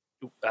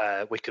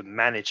Wickham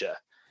manager.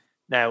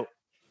 Now,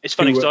 it's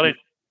funny because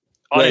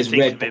I don't Wears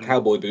think red of him.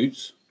 cowboy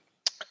boots.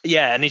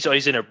 Yeah, and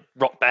he's in a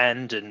rock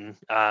band and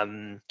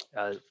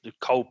the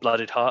Cold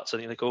Blooded Hearts, I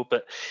think they're called.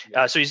 But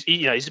so he's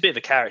a bit of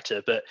a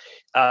character. But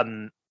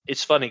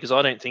it's funny because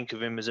I don't think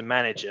of him as a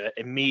manager.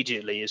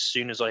 Immediately, as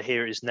soon as I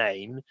hear his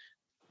name,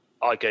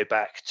 I go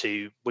back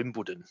to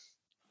Wimbledon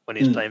when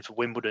he was playing for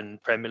Wimbledon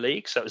Premier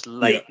League. So that was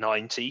late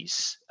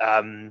 90s,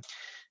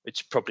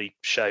 which probably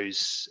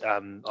shows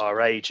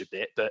our age a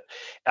bit. But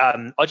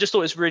I just thought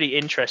it was really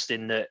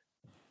interesting that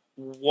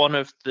one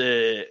of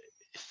the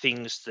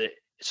things that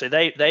so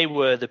they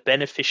were the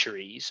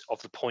beneficiaries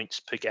of the points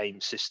per game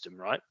system,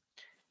 right?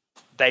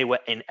 They were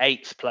in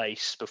 8th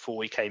place before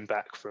we came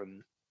back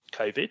from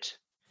COVID.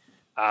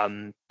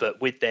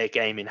 But with their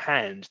game in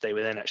hand, they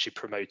were then actually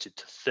promoted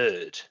to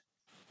 3rd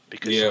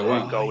because of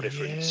their goal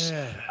difference.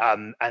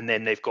 And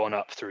then they've gone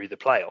up through the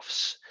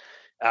playoffs.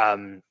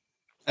 And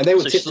they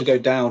were tipped to go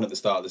down at the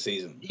start of the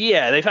season.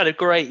 Yeah, they've had a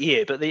great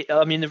year. But the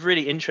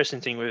really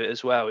interesting thing with it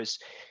as well is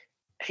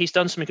he's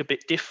done something a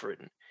bit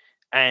different.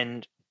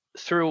 And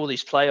through all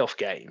these playoff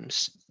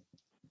games,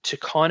 to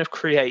kind of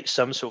create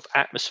some sort of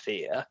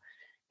atmosphere,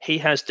 he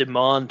has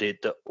demanded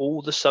that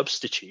all the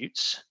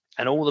substitutes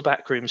and all the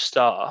backroom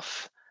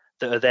staff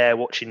that are there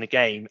watching the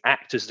game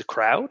act as the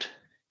crowd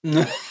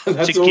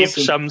to give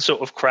some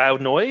sort of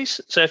crowd noise.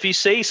 So if you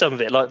see some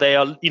of it, like they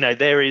are,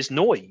 there is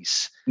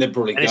noise. They're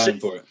probably going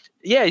for it.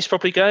 Yeah, he's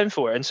probably going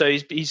for it. And so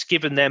he's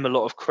given them a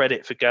lot of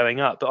credit for going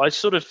up. But I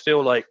sort of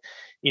feel like,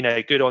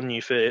 good on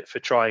you for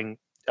trying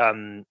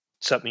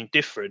something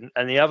different.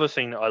 And the other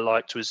thing that I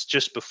liked was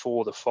just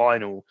before the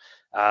final,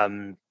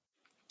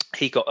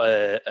 he got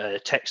a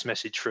text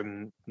message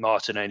from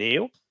Martin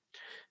O'Neill.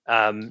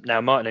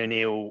 Now, Martin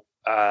O'Neill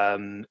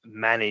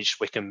managed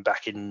Wycombe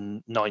back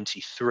in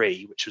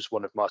 '93, which was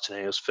one of Martin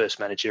O'Neill's first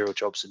managerial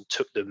jobs, and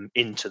took them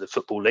into the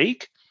Football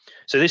League.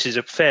 So this is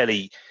a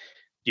fairly,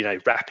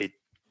 rapid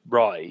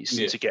rise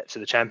to get to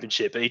the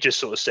Championship. But he just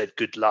sort of said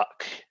good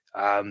luck.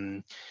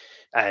 And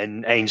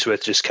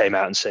Ainsworth just came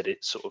out and said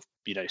it sort of,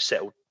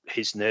 settled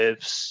his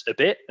nerves a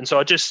bit. And so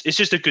it's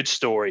just a good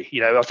story.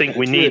 I think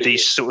we need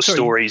these sort of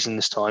stories in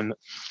this time.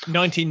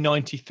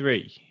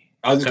 1993.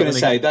 I was going to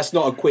say, that's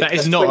not a quick... That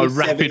is not a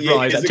rapid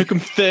rise. That took them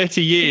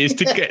 30 years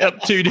to get up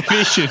 2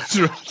 divisions,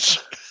 Rich.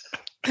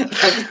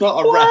 That's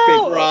not a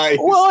rapid rise.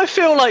 Well, I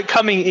feel like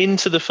coming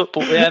into the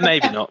football... Yeah,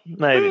 maybe not.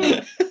 Maybe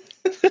not.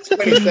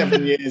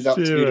 27 years up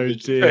 2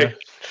 divisions.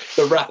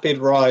 The rapid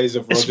rise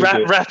of Roger. It's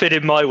rapid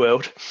in my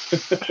world.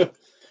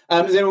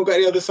 Has anyone got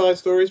any other side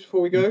stories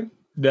before we go?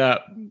 No.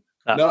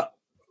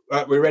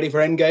 Right, we're ready for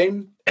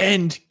Endgame?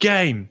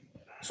 Endgame.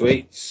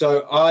 Sweet.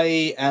 So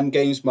I am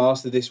Games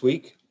Master this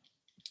week.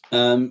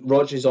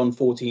 Rog is on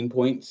 14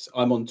 points.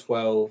 I'm on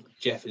 12.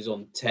 Jeff is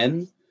on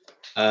 10.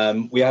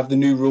 We have the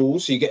new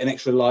rules, so you get an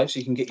extra life, so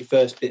you can get your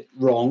first bit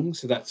wrong,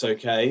 so that's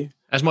okay.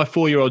 As my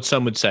 4-year-old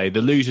son would say,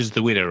 the loser's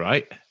the winner,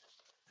 right?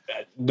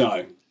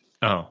 No.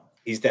 Oh.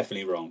 He's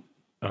definitely wrong.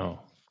 Oh.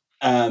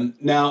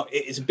 Now,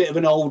 it's a bit of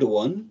an older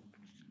one,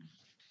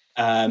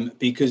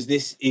 because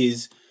this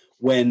is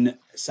when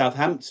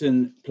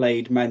Southampton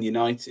played Man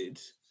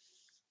United,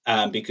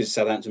 because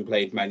Southampton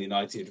played Man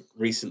United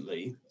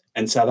recently,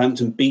 and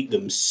Southampton beat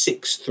them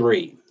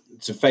 6-3.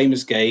 It's a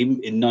famous game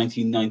in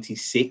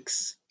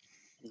 1996.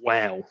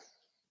 Wow.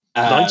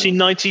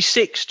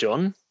 1996,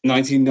 John?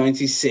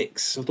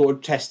 1996. I thought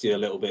I'd test you a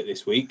little bit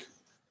this week.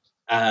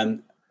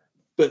 But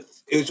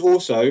it was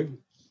also,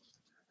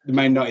 the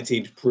Man United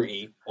team's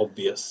pretty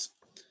obvious.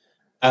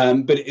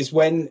 But it's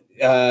when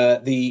there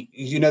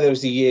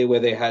was the year where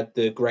they had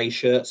the grey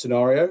shirt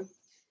scenario.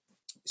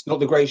 It's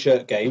not the grey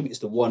shirt game. It's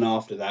the one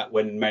after that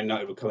when Man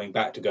United were coming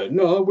back to go,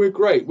 no, we're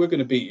great. We're going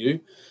to beat you.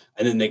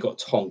 And then they got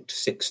tonked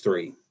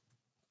 6-3.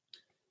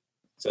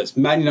 So it's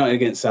Man United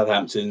against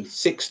Southampton,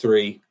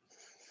 6-3.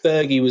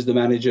 Fergie was the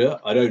manager.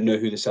 I don't know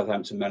who the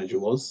Southampton manager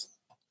was.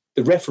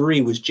 The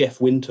referee was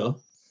Jeff Winter.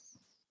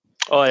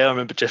 Oh, yeah, I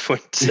remember Jeff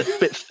Winter.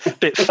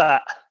 bit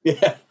fat.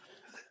 Yeah.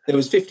 There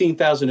was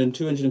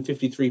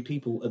 15,253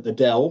 people at the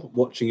Dell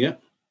watching it.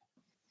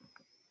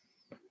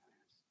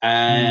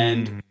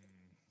 And...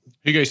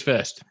 Who goes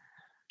first?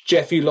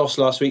 Jeff, you lost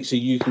last week, so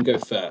you can go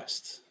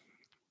first.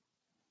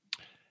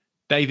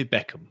 David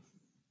Beckham.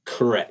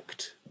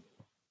 Correct.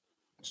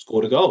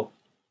 Scored a goal.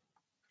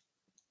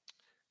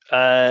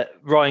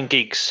 Ryan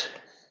Giggs.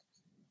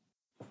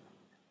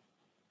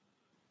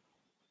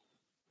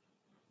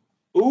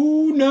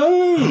 Oh,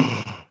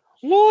 no.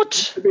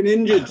 What? I've been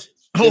injured.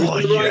 Oh,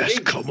 yes,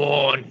 come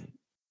on.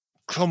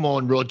 Come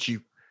on, Rod,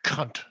 you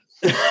cunt.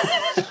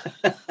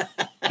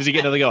 Does he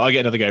get another go? I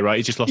get another go, right?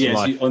 He's just lost a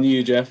life. Yes, on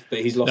you, Jeff, but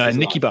he's lost his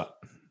Nicky life. Butt.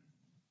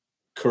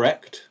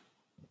 Correct.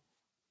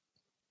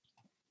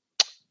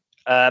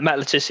 Matt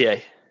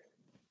Letizia.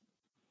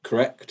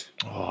 Correct.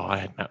 Oh, I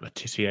had Matt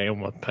Letizia on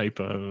my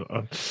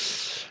paper.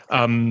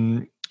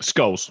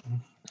 Skulls.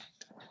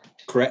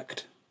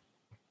 Correct.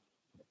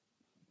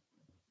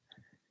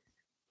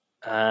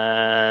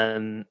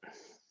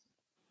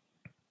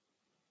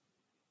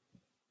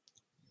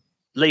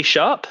 Lee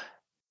Sharp.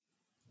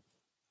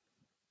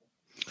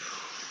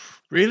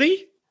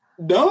 Really?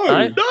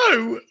 No.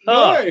 No.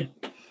 Oh,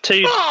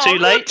 too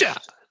late. Roger.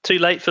 Too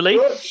late for Lee.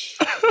 Rich.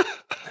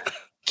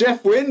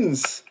 Jeff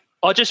wins.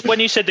 When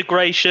you said the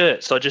grey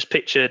shirts, I just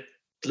pictured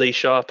Lee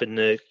Sharp in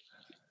the.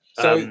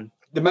 So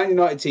the Man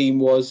United team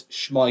was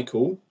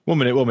Schmeichel. 1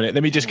 minute.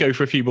 Let me just go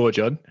for a few more,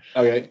 John.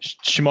 Okay.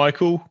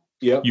 Schmeichel.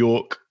 Yep.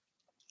 York.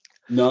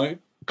 No.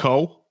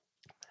 Cole.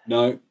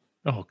 No.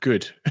 Oh,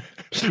 good.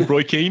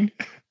 Roy Keane.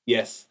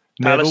 Yes.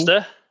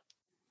 Pallister.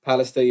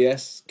 Pallister,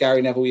 yes.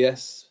 Gary Neville,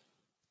 yes.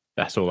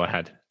 That's all I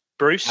had.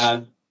 Bruce.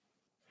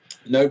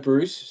 No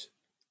Bruce.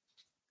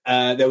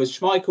 There was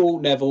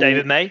Schmeichel, Neville.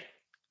 David May.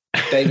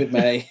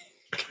 Gary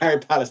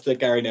Pallister,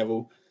 Gary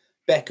Neville.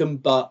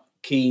 Beckham, Butt,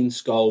 Keane,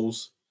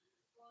 Scholes.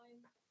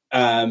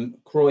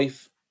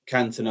 Cruyff,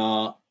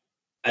 Cantona.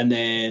 And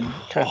then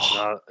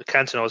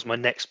Cantona was my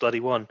next bloody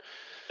one.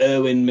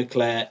 Irwin,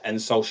 McClare, and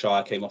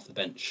Solskjaer came off the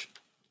bench.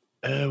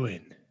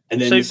 Irwin. And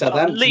then So the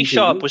Southampton Lee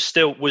Sharp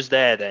team, was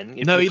there then.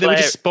 If No, they were McClare-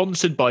 just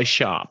sponsored by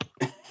Sharp.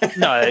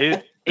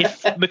 No,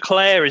 if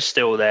McClare is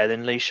still there,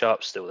 then Lee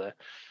Sharp's still there.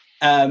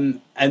 and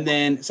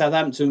then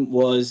Southampton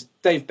was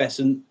Dave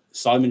Besant,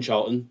 Simon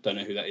Charlton, don't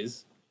know who that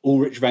is,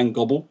 Ulrich Van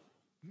Gobble.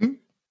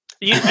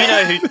 You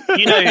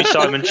know who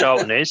Simon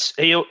Charlton is.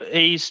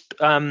 He's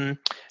got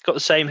the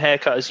same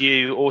haircut as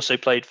you. Also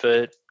played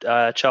for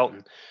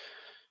Charlton.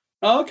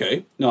 Oh,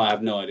 okay. No, I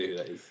have no idea who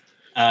that is.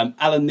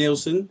 Alan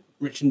Nielsen,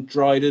 Richard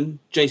Dryden,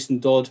 Jason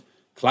Dodd,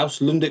 Klaus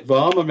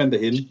Lundekvarm, I remember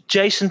him.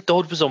 Jason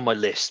Dodd was on my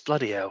list.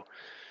 Bloody hell.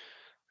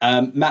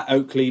 Matt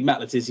Oakley,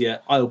 Matt Letizia,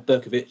 Isle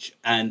Berkovic,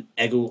 and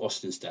Egil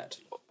Ostenstad.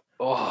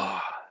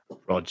 Oh,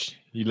 Rog,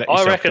 you let I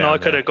yourself reckon down I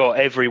could there. have got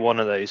every one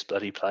of those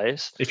bloody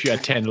players. If you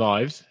had 10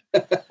 lives.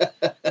 But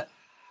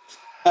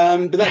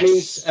that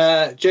means,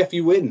 Jeff,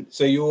 you win.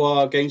 So you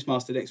are Games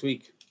Master next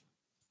week.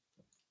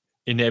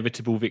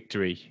 Inevitable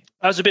victory.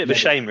 That was a bit of a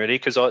shame, really,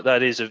 because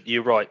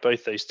you're right.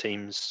 Both those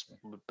teams,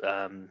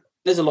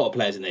 There's a lot of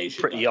players in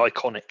Asia. pretty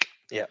iconic.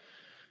 Yeah.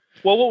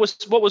 Well, what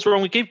was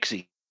wrong with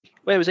Giggsy?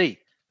 Where was he?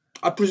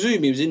 I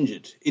presume he was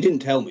injured. He didn't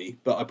tell me,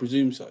 but I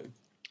presume so.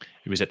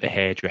 He was at the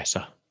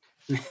hairdresser.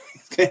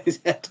 His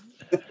head.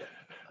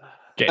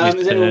 Getting his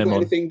Has anyone perm got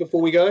on. anything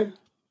before we go?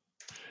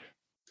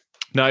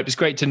 No, it was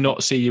great to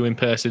not see you in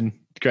person.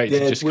 Great Yeah,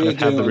 to it's just kind weird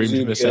of have the doing it on room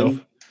to Zoom myself.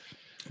 again.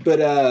 But,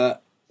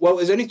 well,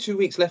 there's only 2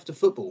 weeks left of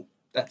football.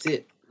 That's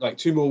it. Like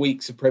 2 more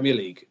weeks of Premier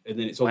League, and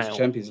then it's on to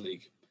Champions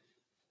League.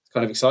 It's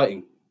kind of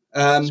exciting.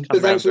 But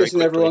thanks for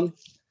listening, everyone.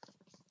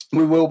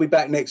 We will be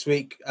back next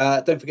week.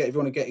 Don't forget, if you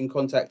want to get in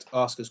contact,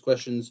 ask us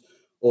questions,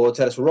 or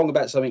tell us we're wrong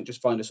about something,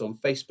 just find us on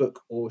Facebook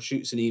or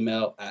shoot us an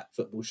email at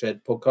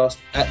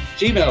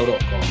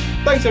footballshedpodcast@gmail.com.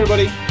 Thanks,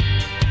 everybody.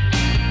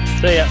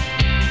 See ya.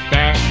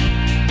 Bye.